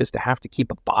life, is to have to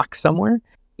keep a box somewhere?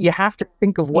 You have to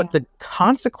think of what the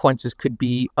consequences could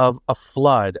be of a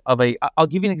flood, I'll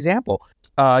give you an example.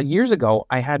 Years ago,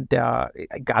 I had,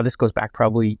 God, this goes back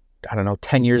probably,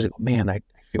 10 years ago. Man, I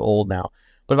feel old now.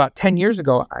 But about 10 years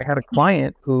ago, I had a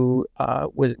client who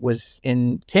was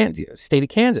in Kansas, state of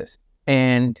Kansas.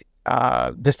 And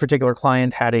this particular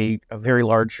client had a very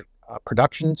large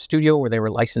production studio where they were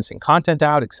licensing content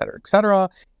out, et cetera, et cetera.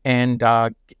 And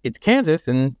it's Kansas.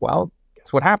 And, well,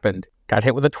 guess what happened? Got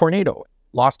hit with a tornado.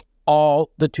 Lost all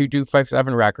the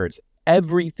 2257 records,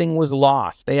 Everything was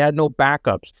lost. They had no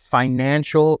backups.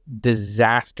 Financial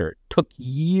disaster. Took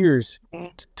years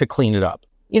to clean it up.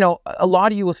 A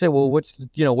lot of you will say, well, what's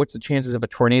the chances of a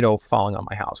tornado falling on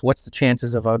my house? What's the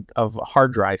chances of a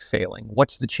hard drive failing?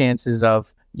 What's the chances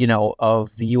of the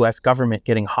U.S. government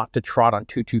getting hot to trot on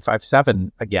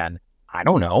 2257 again? I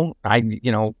don't know.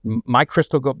 My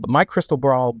crystal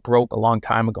ball broke a long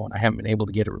time ago, and I haven't been able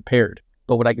to get it repaired.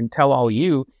 But what I can tell all of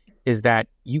you is that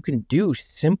you can do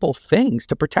simple things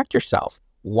to protect yourself.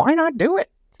 Why not do it?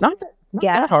 It's not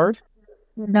that hard.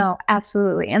 No,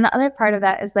 absolutely. And the other part of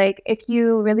that is like, if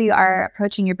you really are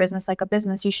approaching your business like a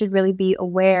business, you should really be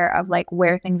aware of like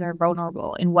where things are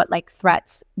vulnerable and what like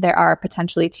threats there are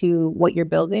potentially to what you're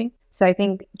building. So I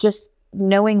think just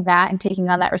knowing that and taking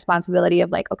on that responsibility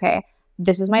of like, okay,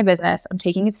 this is my business. I'm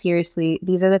taking it seriously.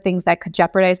 These are the things that could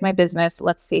jeopardize my business.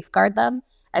 Let's safeguard them.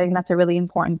 I think that's a really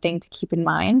important thing to keep in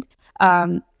mind.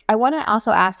 I want to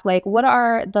also ask, like, what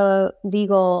are the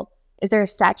legal, is there a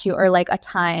statute or like a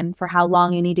time for how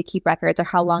long you need to keep records or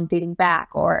how long dating back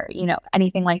or,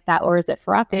 anything like that? Or is it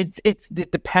forever? It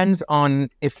depends on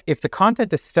if the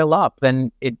content is still up,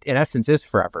 then it in essence is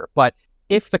forever. But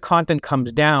if the content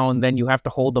comes down, then you have to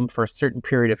hold them for a certain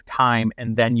period of time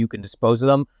and then you can dispose of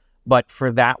them. But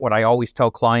for that, what I always tell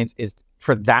clients is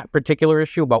for that particular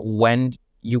issue about when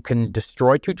you can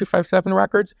destroy 2257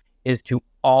 records is to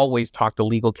always talk to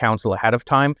legal counsel ahead of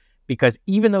time, because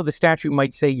even though the statute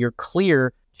might say you're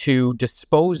clear to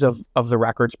dispose of the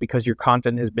records because your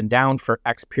content has been down for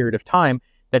X period of time,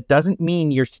 that doesn't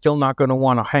mean you're still not going to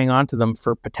want to hang on to them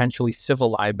for potentially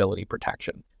civil liability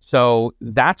protection. So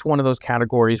that's one of those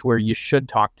categories where you should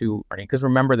talk to, because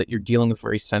remember that you're dealing with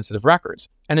very sensitive records.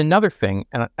 And another thing,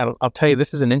 and I'll tell you,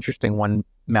 this is an interesting one,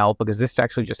 Mel, because this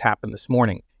actually just happened this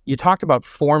morning. You talked about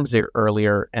forms there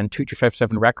earlier and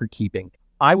 2257 record keeping.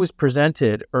 I was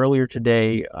presented earlier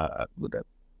today with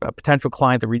a potential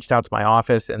client that reached out to my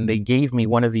office, and they gave me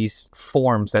one of these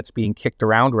forms that's being kicked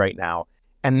around right now.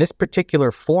 And this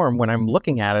particular form, when I'm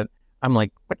looking at it, I'm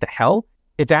like, what the hell?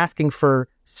 It's asking for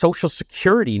social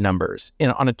security numbers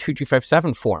on a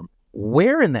 2257 form.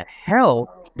 Where in the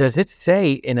hell does it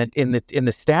say in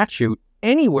the statute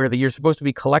anywhere that you're supposed to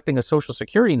be collecting a social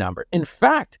security number? In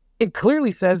fact, it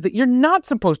clearly says that you're not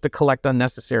supposed to collect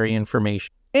unnecessary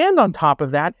information. And on top of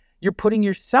that, you're putting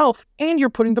yourself and you're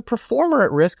putting the performer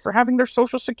at risk for having their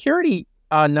social security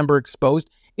number exposed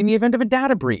in the event of a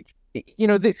data breach.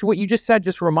 What you just said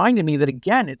just reminded me that,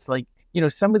 again, it's like,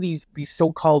 some of these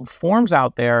so-called forms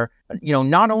out there,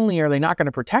 not only are they not going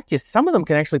to protect you, some of them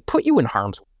can actually put you in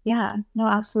harm's way. Yeah, no,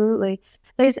 absolutely.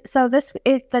 That's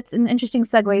an interesting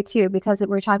segue too, because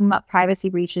we're talking about privacy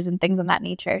breaches and things of that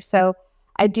nature. So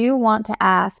I do want to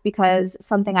ask, because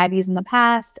something I've used in the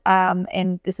past,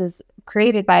 and this is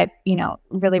created by,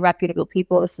 really reputable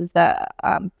people. This is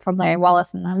from Larry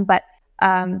Wallace and them, but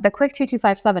the Quick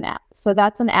 2257 app. So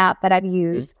that's an app that I've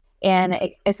used. And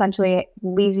it essentially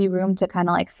leaves you room to kind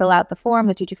of like fill out the form,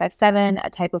 the 2257, a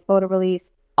type of photo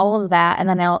release, all of that. And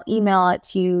then I'll email it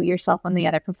to yourself and the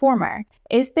other performer.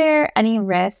 Is there any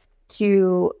risk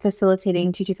to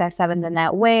facilitating 2257s in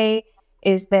that way?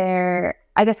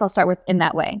 I guess I'll start with in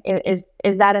that way.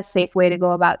 Is that a safe way to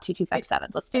go about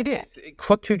 2257s? It is.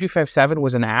 Quick 2257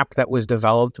 was an app that was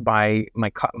developed by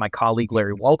my colleague,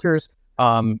 Larry Walters.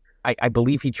 I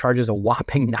believe he charges a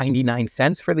whopping 99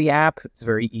 cents for the app. It's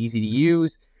very easy to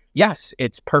use. Yes,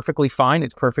 it's perfectly fine.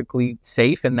 It's perfectly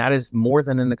safe. And that is more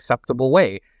than an acceptable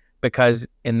way, because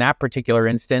in that particular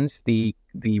instance, the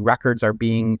records are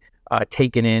being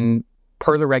taken in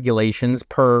per the regulations,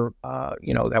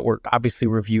 that were obviously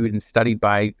reviewed and studied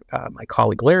by my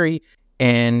colleague, Larry.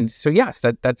 And so, yes,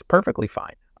 that's perfectly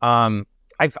fine.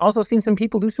 I've also seen some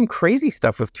people do some crazy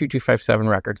stuff with 2257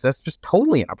 records. That's just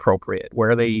totally inappropriate,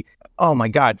 where they, oh my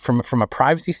God, from a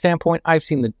privacy standpoint, I've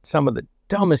seen some of the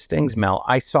dumbest things, Mel.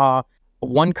 I saw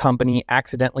one company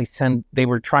accidentally they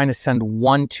were trying to send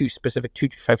one to specific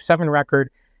 2257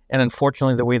 record, and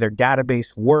unfortunately the way their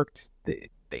database worked, they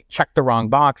checked the wrong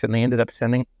box and they ended up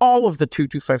sending all of the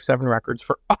 2257 records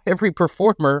for every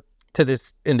performer to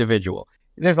this individual.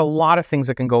 There's a lot of things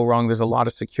that can go wrong. There's a lot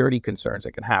of security concerns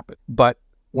that can happen. But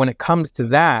when it comes to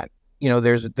that,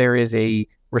 there is a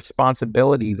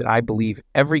responsibility that I believe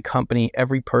every company,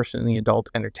 every person in the adult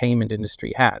entertainment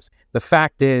industry has. The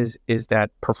fact is that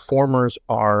performers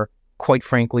are, quite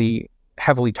frankly,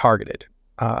 heavily targeted.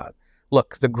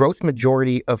 Look, the gross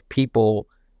majority of people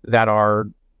that are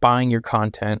buying your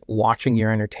content, watching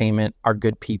your entertainment, are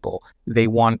good people.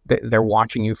 They're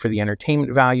watching you for the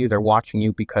entertainment value. They're watching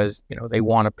you because, they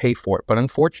want to pay for it. But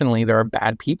unfortunately, there are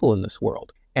bad people in this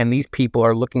world. And these people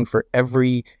are looking for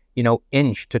every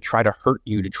inch to try to hurt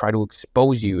you, to try to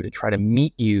expose you, to try to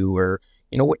meet you, or,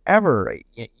 whatever,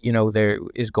 there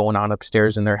is going on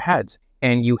upstairs in their heads.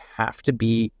 And you have to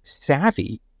be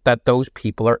savvy that those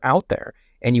people are out there.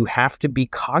 And you have to be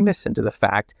cognizant of the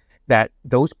fact that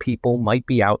those people might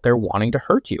be out there wanting to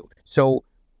hurt you. So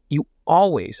you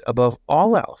always, above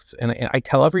all else, and I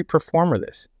tell every performer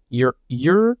this,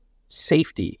 your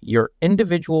safety, your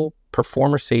individual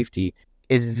performer safety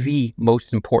is the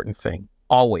most important thing.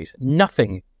 Always.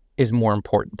 Nothing is more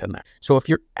important than that. So if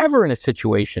you're ever in a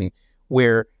situation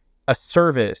where a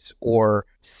service or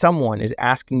someone is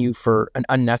asking you for an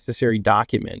unnecessary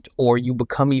document, or you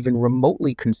become even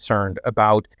remotely concerned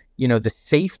about, the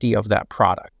safety of that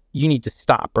product, you need to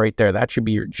stop right there. That should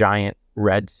be your giant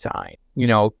red sign.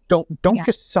 Don't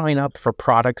just sign up for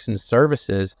products and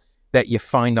services that you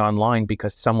find online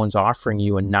because someone's offering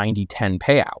you a 90-10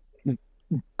 payout.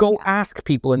 Go ask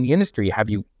people in the industry, have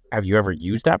you ever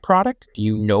used that product? Do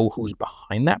you know who's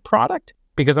behind that product?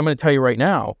 Because I'm going to tell you right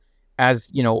now, as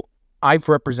I've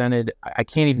represented, I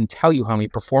can't even tell you how many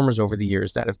performers over the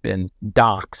years that have been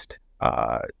doxxed,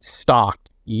 stalked,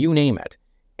 you name it.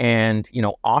 And,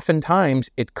 oftentimes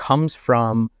it comes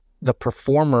from the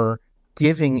performer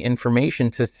giving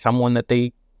information to someone that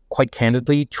they quite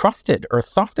candidly trusted or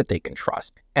thought that they can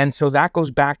trust. And so that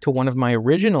goes back to one of my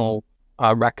original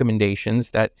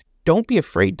recommendations, that don't be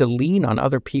afraid to lean on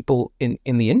other people in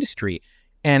the industry.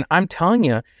 And I'm telling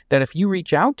you that if you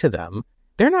reach out to them,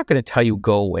 they're not going to tell you,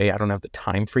 go away, I don't have the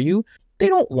time for you. They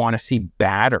don't want to see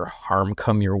bad or harm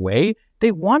come your way.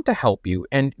 They want to help you.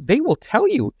 And they will tell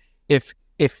you if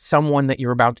someone that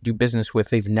you're about to do business with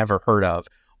they've never heard of,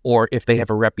 or if they have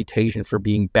a reputation for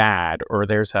being bad, or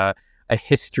there's a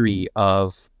history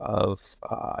of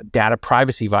data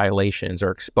privacy violations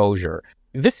or exposure.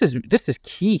 This is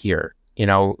key here.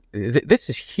 This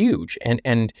is huge.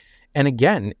 And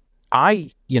again,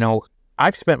 I've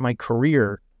spent my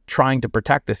career trying to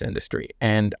protect this industry.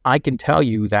 And I can tell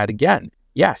you that, again,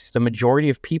 yes, the majority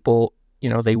of people,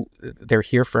 they're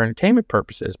here for entertainment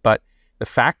purposes, but the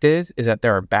fact is that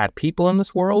there are bad people in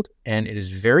this world, and it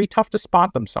is very tough to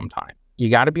spot them sometimes. You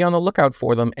got to be on the lookout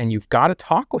for them, and you've got to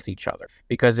talk with each other,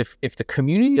 because if the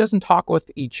community doesn't talk with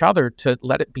each other to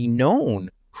let it be known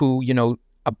who,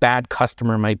 a bad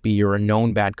customer might be, or a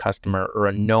known bad customer, or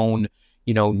a known,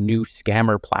 new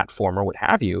scammer platform, or what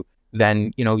have you,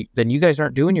 then you guys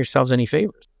aren't doing yourselves any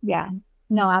favors. Yeah,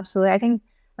 no, absolutely.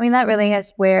 I mean, that really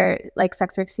is where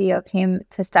SWCEO came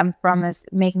to stem from, is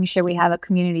making sure we have a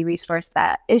community resource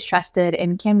that is trusted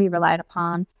and can be relied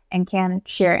upon and can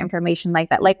share information like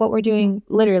that, like what we're doing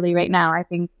literally right now. I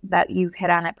think that you've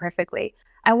hit on it perfectly.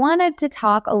 I wanted to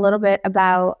talk a little bit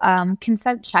about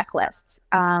consent checklists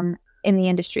in the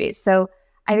industry. So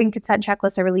I think consent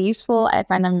checklists are really useful. I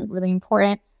find them really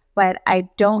important, but I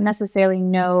don't necessarily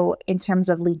know in terms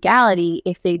of legality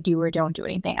if they do or don't do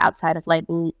anything outside of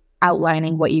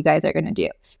outlining what you guys are going to do.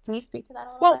 Can you speak to that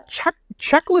a little bit?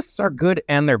 Checklists are good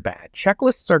and they're bad.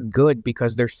 Checklists are good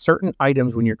because there's certain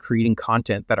items when you're creating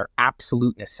content that are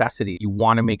absolute necessity you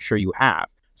want to make sure you have.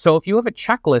 So if you have a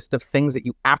checklist of things that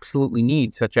you absolutely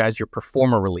need, such as your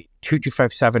performer release,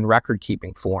 2257 record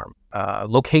keeping form,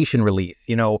 location release,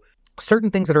 certain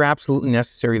things that are absolutely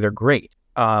necessary, they're great.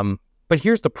 But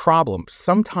here's the problem.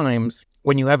 Sometimes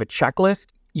when you have a checklist,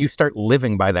 you start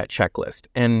living by that checklist.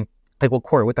 And well,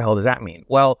 Corey, what the hell does that mean?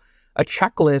 Well, a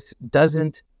checklist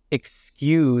doesn't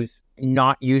excuse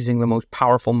not using the most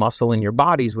powerful muscle in your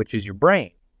bodies, which is your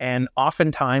brain. And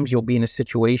oftentimes you'll be in a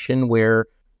situation where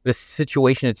the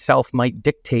situation itself might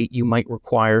dictate you might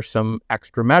require some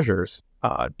extra measures,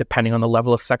 depending on the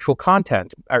level of sexual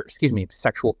contact, STD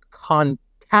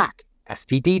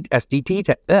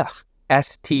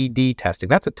testing.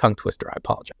 That's a tongue twister. I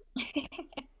apologize.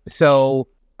 So,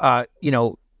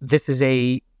 this is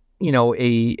or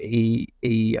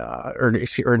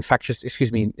infectious,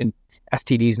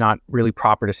 STD is not really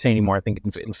proper to say anymore. I think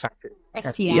it's infected.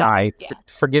 STI. Yeah.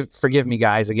 Forgive me,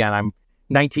 guys. Again, I'm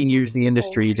 19 years in the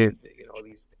industry.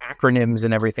 These acronyms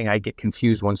and everything, I get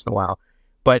confused once in a while.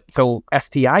 But so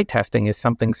STI testing is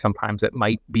something sometimes that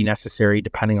might be necessary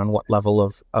depending on what level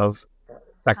of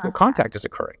sexual contact is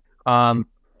occurring.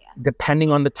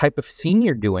 Depending on the type of scene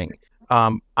you're doing.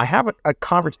 I have a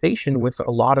conversation with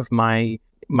a lot of my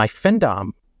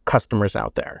FinDom customers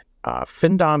out there.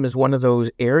 FinDom is one of those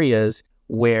areas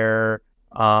where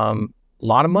a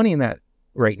lot of money in that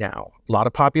right now, a lot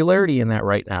of popularity in that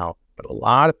right now, but a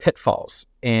lot of pitfalls.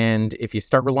 And if you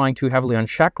start relying too heavily on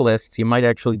checklists, you might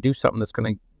actually do something that's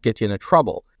going to get you into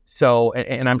trouble. So,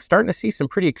 and I'm starting to see some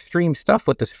pretty extreme stuff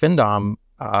with this FinDom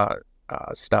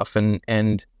stuff.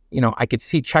 And I could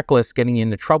see checklists getting you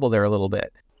into trouble there a little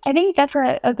bit. I think that's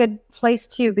a good place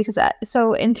too, because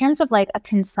so in terms of like a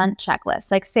consent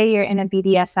checklist, like say you're in a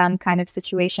BDSM kind of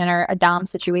situation or a dom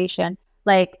situation,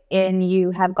 like, and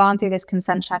you have gone through this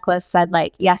consent checklist, said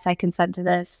like, yes, I consent to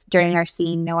this during our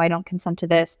scene. No, I don't consent to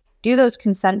this. Do those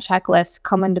consent checklists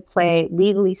come into play,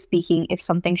 legally speaking, if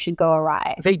something should go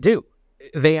awry? They do.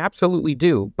 They absolutely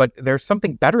do. But there's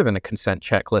something better than a consent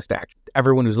checklist.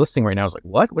 Everyone who's listening right now is like,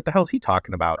 what? What the hell is he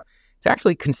talking about? It's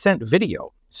actually consent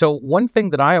video. So one thing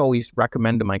that I always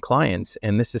recommend to my clients,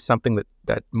 and this is something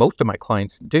that most of my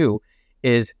clients do,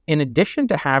 is in addition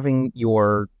to having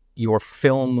your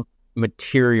film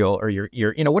material or your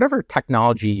whatever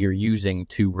technology you're using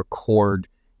to record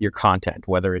your content,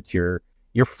 whether it's your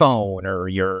phone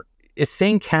or is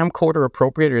saying camcorder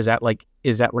appropriate, or is that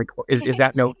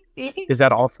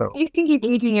also? You can keep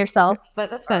aging yourself, but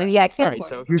that's fine. Yeah, camcorder. All right,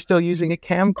 so if you're still using a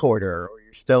camcorder, or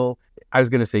you're still, I was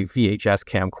going to say VHS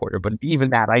camcorder, but even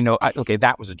that, I know, okay,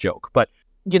 that was a joke. But,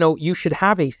 you should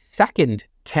have a second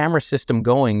camera system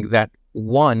going that,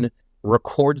 one,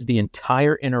 records the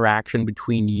entire interaction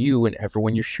between you and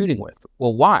everyone you're shooting with.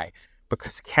 Well, why?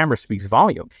 Because the camera speaks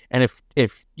volume. And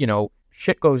if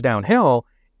shit goes downhill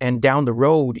and down the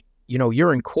road,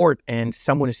 you're in court and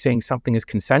someone is saying something is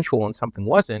consensual and something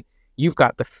wasn't, you've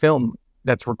got the film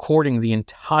that's recording the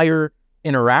entire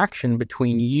interaction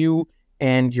between you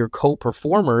and your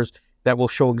co-performers that will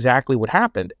show exactly what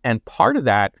happened. And part of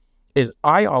that is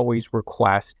I always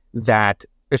suggest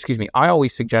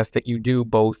that you do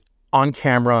both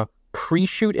on-camera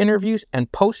pre-shoot interviews and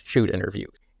post-shoot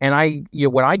interviews. And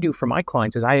what I do for my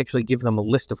clients is I actually give them a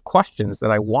list of questions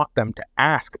that I want them to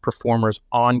ask performers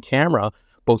on camera,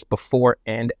 both before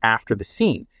and after the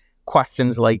scene.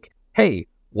 Questions like, hey,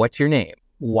 what's your name?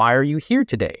 Why are you here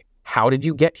today? How did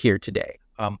you get here today?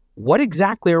 What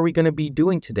exactly are we going to be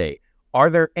doing today? Are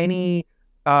there any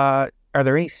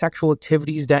sexual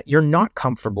activities that you're not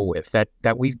comfortable with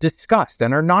that we've discussed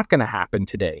and are not going to happen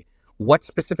today? What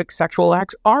specific sexual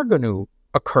acts are going to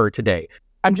occur today?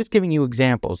 I'm just giving you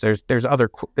examples. There's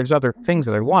other things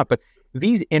that I want, but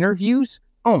these interviews,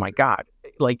 oh my God,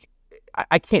 like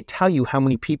I can't tell you how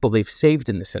many people they've saved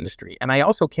in this industry. And I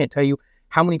also can't tell you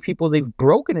how many people they've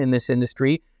broken in this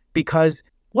industry, because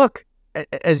look,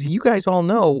 as you guys all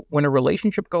know, when a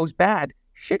relationship goes bad,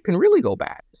 shit can really go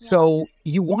bad. Yeah. So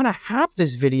you want to have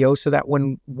this video so that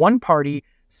when one party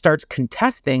starts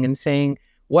contesting and saying,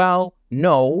 well,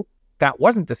 no, that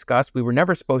wasn't discussed, we were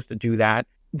never supposed to do that,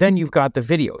 then you've got the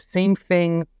video. Same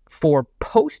thing for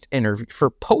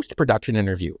post-production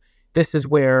interview. This is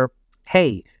where,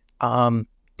 hey,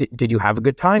 did you have a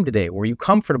good time today? Were you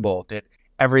comfortable? Did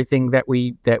everything that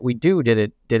we do,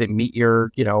 did it meet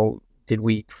your, did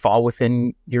we fall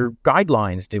within your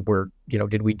guidelines? Did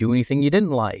we do anything you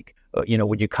didn't like?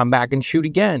 Would you come back and shoot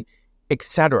again,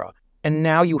 etc. And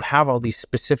now you have all these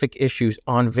specific issues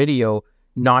on video,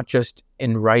 not just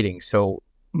in writing. So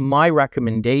my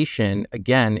recommendation,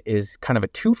 again, is kind of a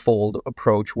twofold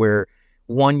approach where,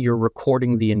 one, you're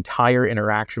recording the entire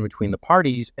interaction between the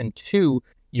parties, and two,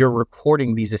 you're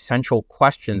recording these essential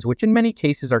questions, which in many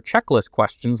cases are checklist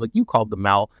questions, like you called them,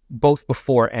 Mel, both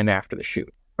before and after the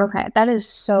shoot. Okay, that is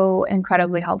so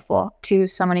incredibly helpful to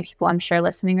so many people, I'm sure,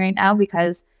 listening right now,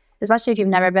 because especially if you've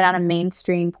never been on a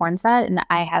mainstream porn set, and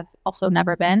I have also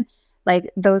never been,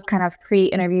 like those kind of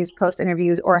pre-interviews,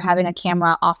 post-interviews, or having a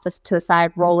camera off to the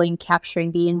side, rolling,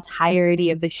 capturing the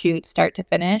entirety of the shoot, start to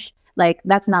finish, like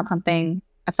that's not something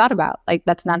I've thought about. Like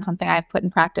that's not something I've put in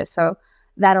practice. So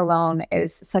that alone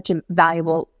is such a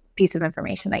valuable piece of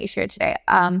information that you shared today.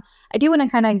 I do want to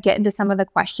kind of get into some of the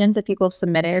questions that people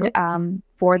submitted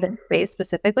for the space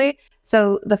specifically.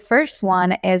 So the first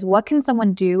one is, what can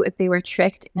someone do if they were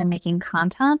tricked into making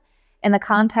content? And the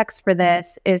context for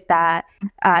this is that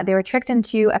they were tricked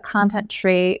into a content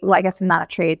trade. Well, I guess not a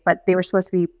trade, but they were supposed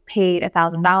to be paid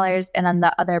 $1,000, and then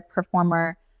the other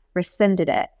performer rescinded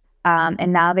it.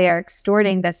 And now they are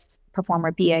extorting this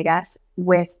performer B, I guess,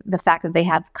 with the fact that they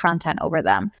have content over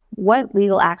them. What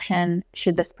legal action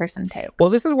should this person take? Well,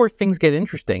 this is where things get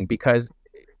interesting, because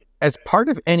as part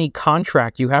of any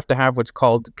contract, you have to have what's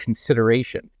called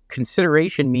consideration.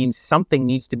 Consideration means something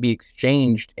needs to be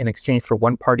exchanged in exchange for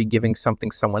one party giving something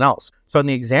someone else. So in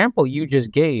the example you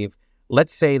just gave,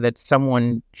 let's say that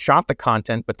someone shot the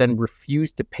content but then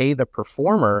refused to pay the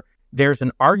performer. There's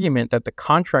an argument that the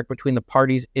contract between the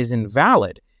parties is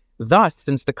invalid. Thus,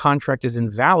 since the contract is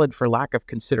invalid for lack of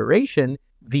consideration,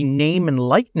 the name and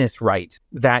likeness rights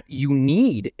that you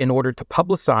need in order to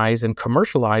publicize and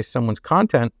commercialize someone's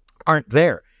content aren't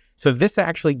there. So this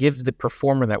actually gives the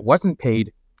performer that wasn't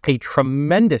paid a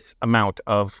tremendous amount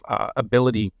of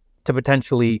ability to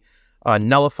potentially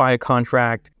nullify a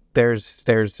contract, There's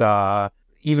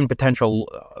even potential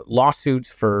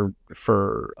lawsuits for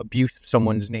abuse of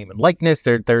someone's name and likeness.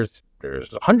 There's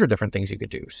 100 different things you could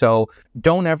do. So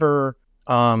don't ever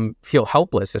feel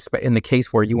helpless in the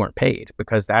case where you weren't paid,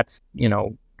 because that's,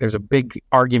 there's a big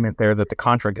argument there that the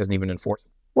contract isn't even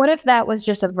enforceable. What if that was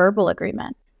just a verbal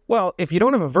agreement? Well, if you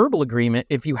don't have a verbal agreement,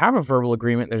 if you have a verbal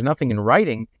agreement, there's nothing in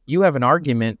writing, you have an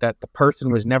argument that the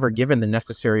person was never given the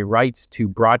necessary rights to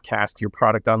broadcast your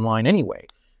product online anyway.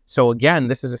 So again,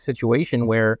 this is a situation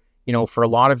where, for a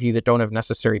lot of you that don't have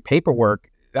necessary paperwork,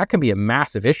 that can be a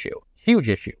massive issue, huge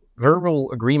issue.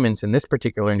 Verbal agreements in this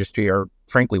particular industry are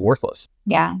frankly worthless.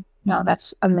 Yeah. No,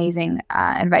 that's amazing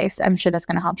advice. I'm sure that's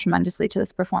going to help tremendously to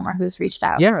this performer who's reached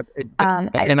out. Yeah,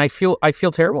 and I feel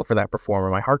terrible for that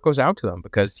performer. My heart goes out to them,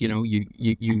 because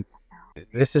you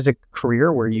this is a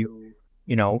career where you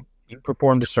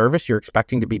performed a service, you're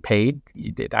expecting to be paid.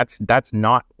 That's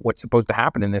not what's supposed to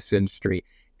happen in this industry.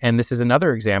 And this is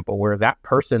another example where that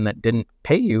person that didn't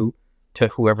pay you, to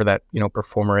whoever that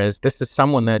performer is, this is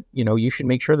someone that you should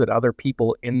make sure that other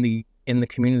people in the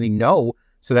community know,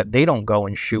 so that they don't go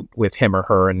and shoot with him or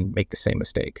her and make the same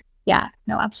mistake. Yeah,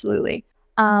 no, absolutely.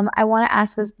 I want to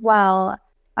ask as well,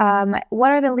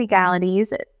 what are the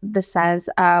legalities, this says,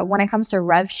 when it comes to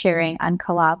rev sharing on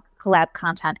collab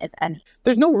content, if any?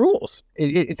 There's no rules.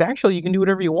 It's actually, you can do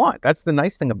whatever you want. That's the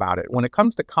nice thing about it. When it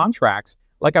comes to contracts,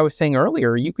 like I was saying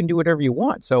earlier, you can do whatever you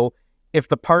want. So if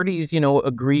the parties,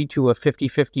 agree to a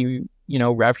 50-50,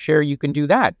 rev share, you can do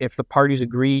that. If the parties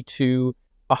agree to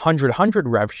 100-100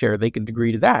 rev share, they could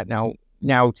agree to that.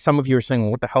 Now some of you are saying,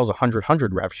 well, what the hell is 100-100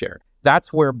 rev share?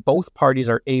 That's where both parties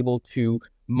are able to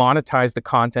monetize the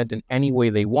content in any way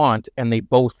they want, and they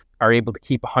both are able to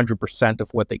keep 100%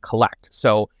 of what they collect.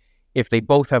 So if they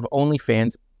both have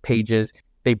OnlyFans pages,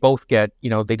 they both get,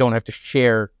 they don't have to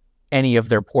share any of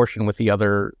their portion with the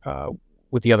other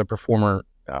performer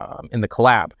in the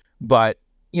collab. But,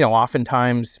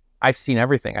 oftentimes I've seen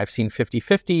everything. I've seen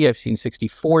 50-50, I've seen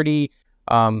 60-40.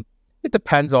 It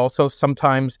depends also.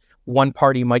 Sometimes one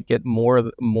party might get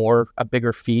a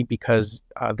bigger fee because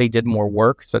they did more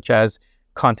work, such as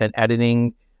content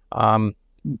editing.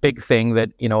 Big thing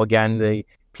that, again, the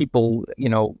people,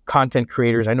 content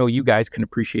creators, I know you guys can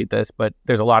appreciate this, but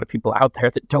there's a lot of people out there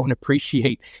that don't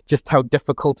appreciate just how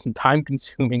difficult and time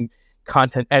consuming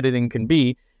content editing can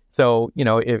be. So,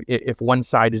 if one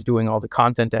side is doing all the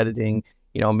content editing,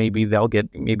 maybe it'll be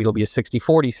a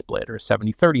 60-40 split or a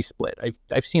 70-30 split.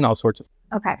 I've seen all sorts of.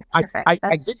 Okay, perfect.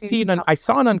 I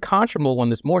saw an unconscionable one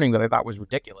this morning that I thought was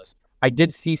ridiculous. I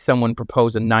did see someone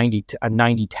propose a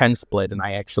 90-10 split, and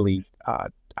I actually I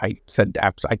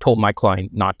told my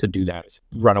client not to do that.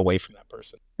 Run away from that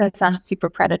person. That sounds super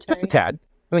predatory. Just a tad.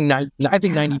 I think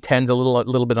 90-10 is a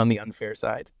little bit on the unfair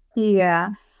side. Yeah.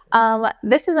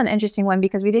 This is an interesting one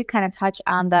because we did kind of touch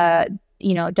on the,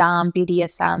 Dom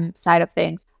BDSM side of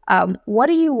things. What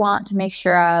do you want to make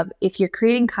sure of if you're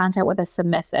creating content with a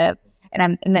submissive?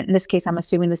 And in this case, I'm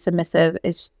assuming the submissive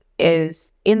is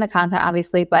in the content,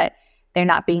 obviously, but they're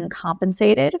not being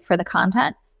compensated for the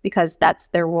content because that's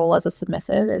their role as a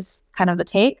submissive, is kind of the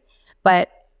take. But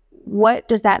what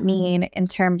does that mean in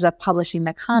terms of publishing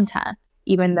the content,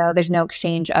 even though there's no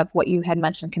exchange of what you had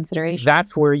mentioned consideration?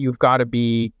 That's where you've got to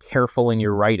be careful in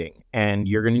your writing, and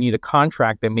you're going to need a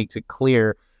contract that makes it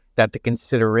clear that the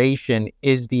consideration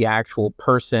is the actual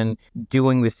person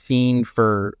doing the scene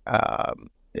for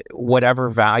whatever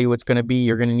value it's going to be.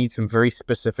 You're going to need some very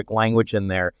specific language in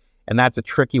there, and that's a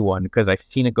tricky one because I've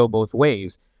seen it go both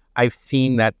ways. I've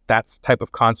seen that type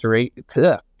of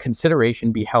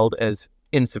consideration be held as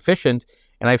insufficient,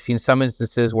 and I've seen some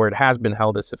instances where it has been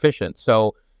held as sufficient.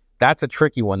 So that's a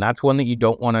tricky one. That's one that you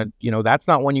don't want to, that's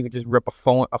not one you could just rip a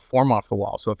form off the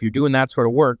wall. So if you're doing that sort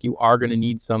of work, you are going to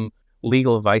need some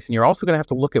legal advice, and you're also going to have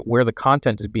to look at where the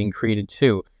content is being created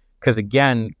too. Because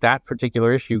again, that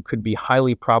particular issue could be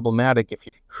highly problematic if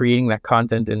you're creating that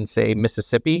content in, say,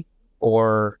 Mississippi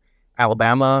or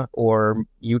Alabama or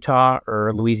Utah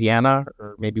or Louisiana,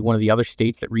 or maybe one of the other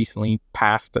states that recently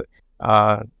passed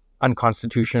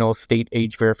unconstitutional state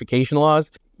age verification laws.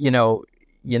 You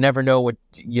never know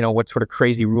what sort of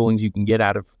crazy rulings you can get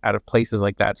out of places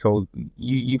like that. So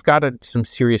you've got some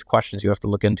serious questions you have to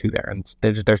look into there, and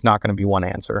there's not going to be one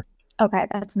answer. Okay,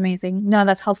 that's amazing. No,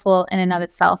 that's helpful in and of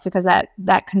itself because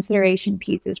that consideration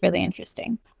piece is really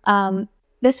interesting.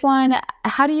 This one,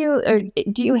 do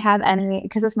you have any,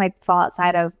 because this might fall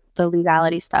outside of the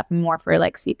legality stuff, more for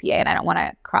like CPA, and I don't want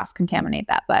to cross-contaminate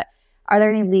that, but are there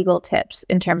any legal tips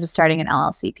in terms of starting an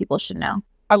LLC people should know?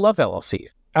 I love LLCs.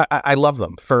 I love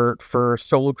them. For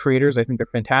solo creators, I think they're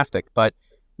fantastic. But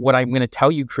what I'm going to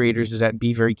tell you creators is that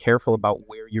be very careful about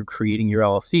where you're creating your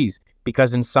LLCs,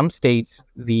 because in some states,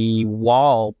 the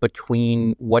wall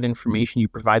between what information you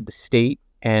provide the state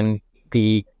and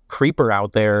the creeper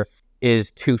out there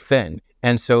is too thin.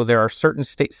 And so there are certain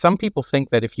states, some people think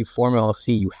that if you form an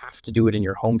LLC, you have to do it in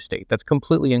your home state. That's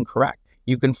completely incorrect.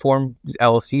 You can form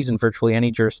LLCs in virtually any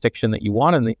jurisdiction that you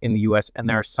want in the US, and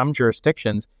there are some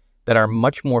jurisdictions that are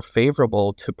much more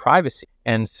favorable to privacy.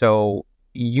 And so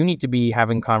you need to be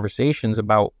having conversations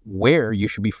about where you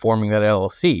should be forming that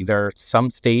LLC. There are some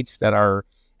states that are,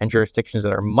 and jurisdictions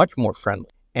that are much more friendly.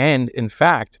 And in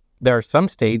fact, there are some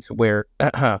states where,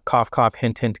 cough, cough,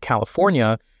 hint, hint,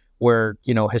 California, where,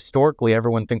 historically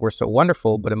everyone think we're so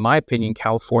wonderful, but in my opinion,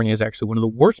 California is actually one of the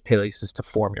worst places to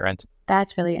form your entity.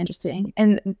 That's really interesting.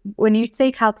 And when you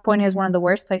say California is one of the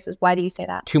worst places, why do you say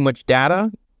that? Too much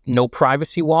data, no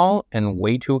privacy wall, and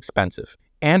way too expensive.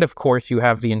 And of course, you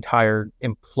have the entire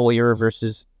employer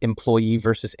versus employee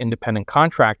versus independent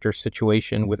contractor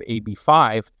situation with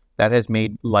AB5 that has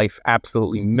made life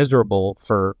absolutely miserable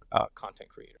for content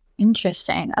creators.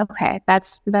 Interesting. Okay.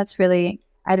 That's really,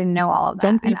 I didn't know all of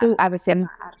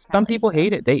that. Some people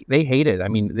hate it. They hate it. I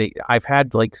mean, I've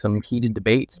had like some heated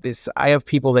debates. I have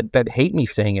people that hate me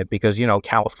saying it because,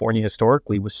 California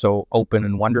historically was so open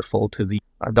and wonderful to the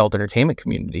adult entertainment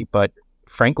community. But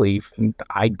frankly,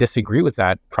 I disagree with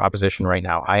that proposition right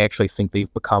now. I actually think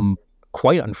they've become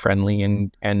quite unfriendly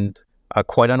and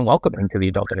quite unwelcoming to the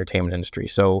adult entertainment industry.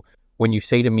 So when you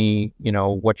say to me,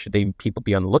 what should people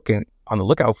be on the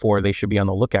lookout for? They should be on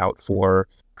the lookout for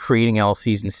creating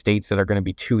LLCs in states that are going to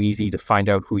be too easy to find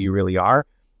out who you really are,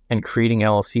 and creating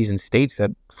LLCs in states that,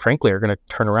 frankly, are going to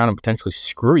turn around and potentially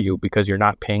screw you because you're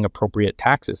not paying appropriate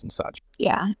taxes and such.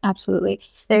 Yeah, absolutely.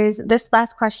 There's this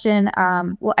last question.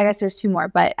 Well, I guess there's two more,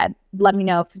 but let me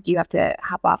know if you have to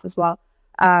hop off as well.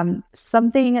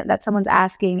 Something that someone's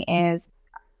asking is,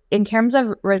 in terms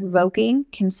of revoking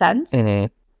consent,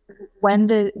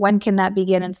 when can that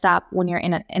begin and stop when you're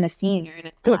in a scene? You're in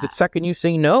a the second you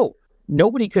say no.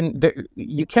 Nobody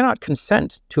you cannot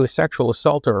consent to a sexual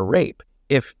assault or a rape.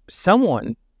 If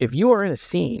you are in a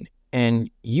scene and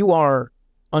you are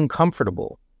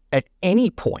uncomfortable at any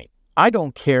point, I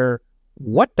don't care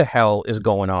what the hell is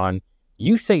going on,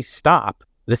 you say stop,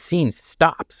 the scene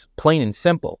stops, plain and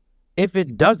simple. If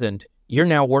it doesn't, you're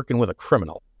now working with a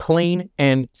criminal, plain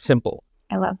and simple.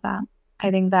 I love that.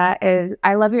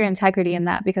 I love your integrity in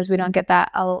that, because we don't get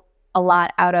that a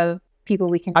lot out of people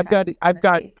we can trust.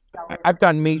 I've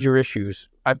got major issues.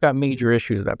 I've got major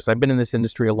issues with that because I've been in this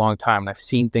industry a long time and I've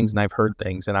seen things and I've heard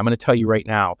things. And I'm going to tell you right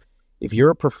now, if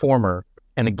you're a performer,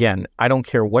 and again, I don't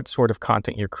care what sort of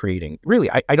content you're creating. Really,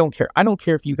 I don't care. I don't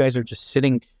care if you guys are just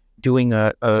sitting doing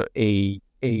a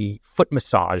foot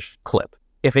massage clip.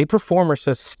 If a performer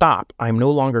says, stop, I'm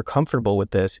no longer comfortable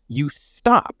with this, you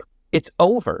stop. It's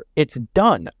over. It's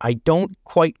done. I don't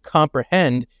quite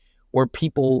comprehend where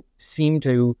people seem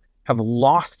to have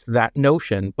lost that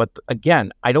notion. But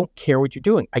again, I don't care what you're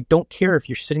doing. I don't care if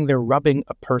you're sitting there rubbing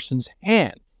a person's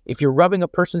hand. If you're rubbing a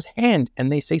person's hand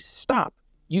and they say stop,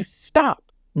 you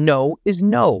stop. No is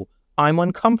no. I'm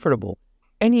uncomfortable.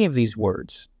 Any of these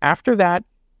words. After that,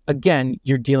 again,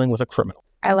 you're dealing with a criminal.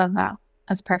 I love that.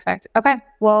 That's perfect. Okay.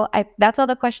 Well, that's all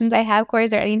the questions I have. Corey,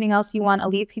 is there anything else you want to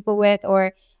leave people with,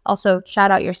 or also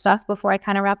shout out your stuff before I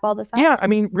kind of wrap all this up? Yeah. I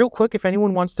mean, real quick, if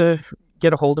anyone wants to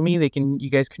get a hold of me, you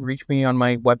guys can reach me on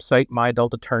my website,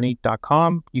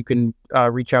 myadultattorney.com. You can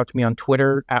reach out to me on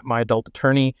Twitter at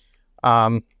myadultattorney.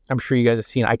 I'm sure you guys have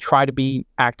seen, I try to be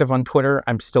active on Twitter.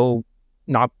 I'm still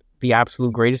not the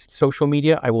absolute greatest social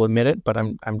media, I will admit it, but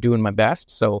I'm doing my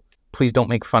best. So please don't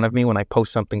make fun of me when I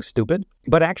post something stupid.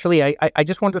 But actually, I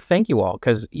just wanted to thank you all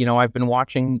because, I've been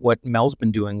watching what Mel's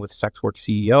been doing with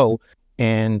SWCEO.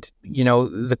 And,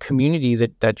 the community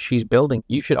that she's building,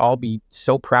 you should all be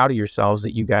so proud of yourselves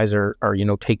that you guys are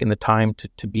taking the time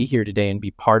to be here today and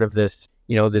be part of this,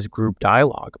 this group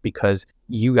dialogue, because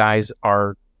you guys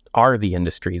are the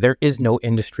industry. There is no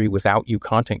industry without you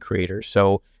content creators.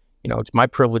 So, it's my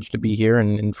privilege to be here.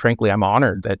 And frankly, I'm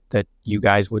honored that you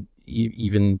guys would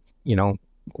even,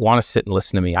 want to sit and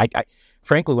listen to me. I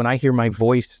frankly, when I hear my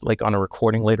voice, like on a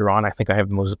recording later on, I think I have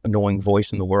the most annoying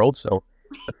voice in the world. So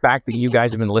the fact that you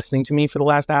guys have been listening to me for the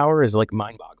last hour is like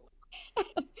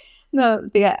mind-boggling. No,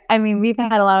 yeah. I mean, we've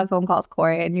had a lot of phone calls,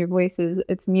 Corey, and your voice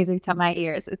it's music to my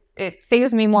ears. It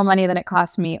saves me more money than it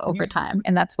costs me over time.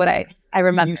 And that's what I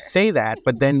remember. You say that,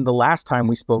 but then the last time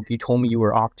we spoke, you told me you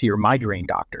were off to your migraine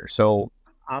doctor. So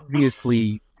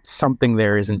obviously something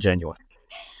there isn't genuine.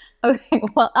 Okay.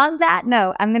 Well, on that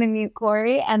note, I'm going to mute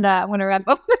Corey and I'm going to wrap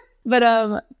up this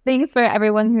But thanks for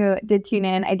everyone who did tune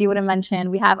in. I do want to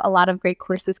mention we have a lot of great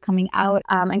courses coming out,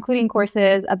 including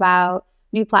courses about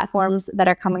new platforms that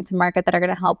are coming to market that are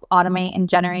going to help automate and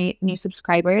generate new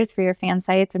subscribers for your fan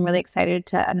sites. I'm really excited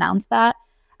to announce that.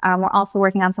 We're also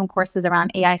working on some courses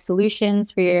around AI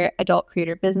solutions for your adult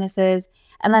creator businesses,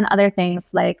 and then other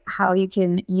things like how you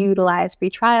can utilize free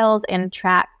trials and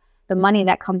track the money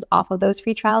that comes off of those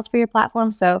free trials for your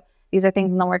platform. So these are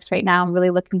things in the works right now. I'm really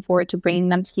looking forward to bringing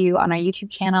them to you on our YouTube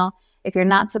channel. If you're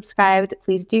not subscribed,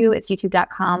 please do. It's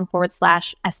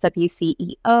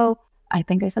youtube.com/SWCEO. I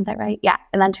think I said that right. Yeah.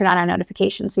 And then turn on our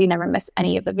notifications so you never miss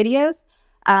any of the videos.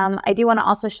 I do want to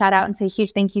also shout out and say a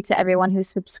huge thank you to everyone who's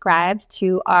subscribed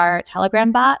to our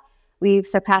Telegram bot. We've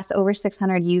surpassed over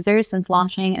 600 users since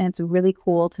launching, and it's really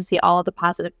cool to see all of the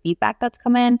positive feedback that's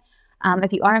come in.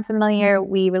 If you aren't familiar,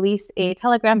 we released a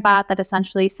Telegram bot that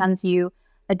essentially sends you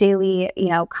a daily,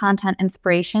 content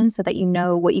inspiration so that you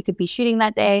know what you could be shooting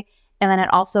that day. And then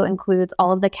it also includes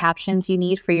all of the captions you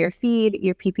need for your feed,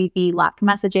 your PPV locked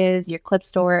messages, your clip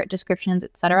store, descriptions,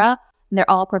 etc. They're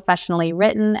all professionally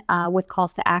written with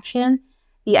calls to action.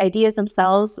 The ideas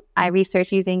themselves, I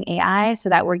research using AI so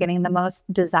that we're getting the most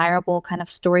desirable kind of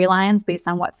storylines based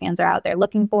on what fans are out there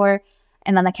looking for.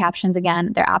 And then the captions,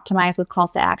 again, they're optimized with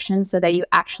calls to action so that you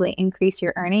actually increase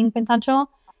your earning potential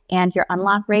and your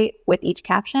unlock rate with each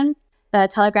caption. The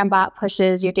Telegram bot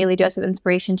pushes your daily dose of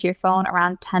inspiration to your phone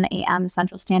around 10 a.m.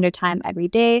 Central Standard Time every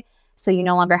day. So you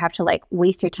no longer have to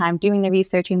waste your time doing the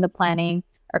researching, the planning,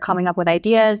 or coming up with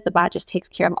ideas. The bot just takes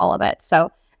care of all of it. So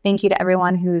thank you to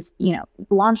everyone who's,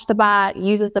 launched the bot,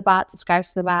 uses the bot, subscribes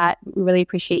to the bot. We really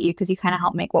appreciate you because you kind of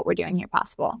help make what we're doing here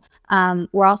possible.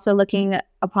 We're also looking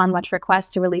upon much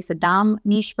requests to release a Dom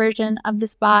niche version of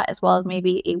this bot, as well as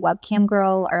maybe a webcam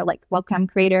girl or webcam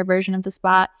creator version of this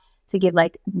bot to give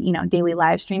daily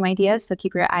live stream ideas. So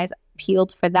keep your eyes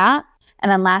peeled for that.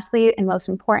 And then lastly, and most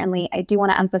importantly, I do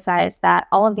want to emphasize that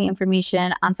all of the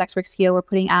information on SWCEO we're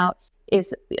putting out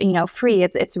is, free.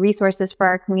 It's resources for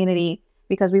our community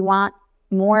because we want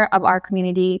more of our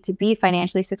community to be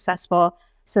financially successful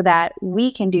so that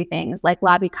we can do things like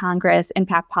lobby Congress,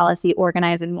 impact policy,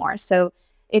 organize, and more. So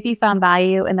if you found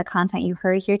value in the content you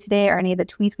heard here today or any of the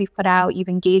tweets we've put out, you've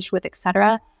engaged with,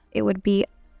 etc., it would be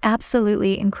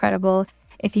absolutely incredible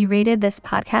if you rated this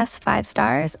podcast 5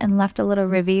 stars and left a little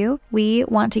review. We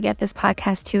want to get this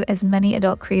podcast to as many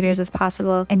adult creators as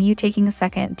possible, and you taking a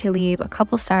second to leave a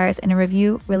couple stars and a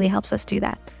review really helps us do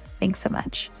that. Thanks so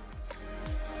much.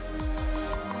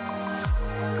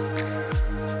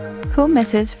 Who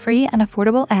misses free and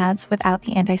affordable ads without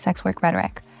the anti-sex work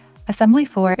rhetoric? Assembly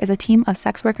 4 is a team of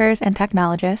sex workers and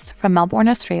technologists from Melbourne,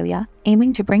 Australia,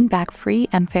 aiming to bring back free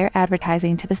and fair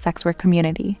advertising to the sex work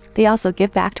community. They also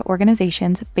give back to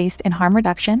organizations based in harm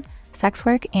reduction, sex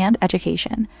work, and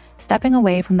education. Stepping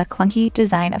away from the clunky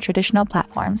design of traditional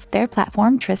platforms, their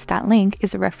platform, Tris.link,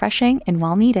 is a refreshing and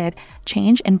well-needed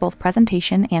change in both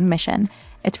presentation and mission.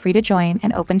 It's free to join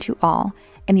and open to all.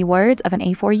 In the words of an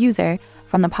A4 user,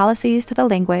 from the policies to the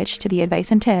language to the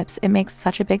advice and tips, it makes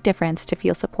such a big difference to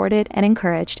feel supported and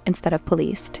encouraged instead of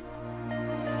policed.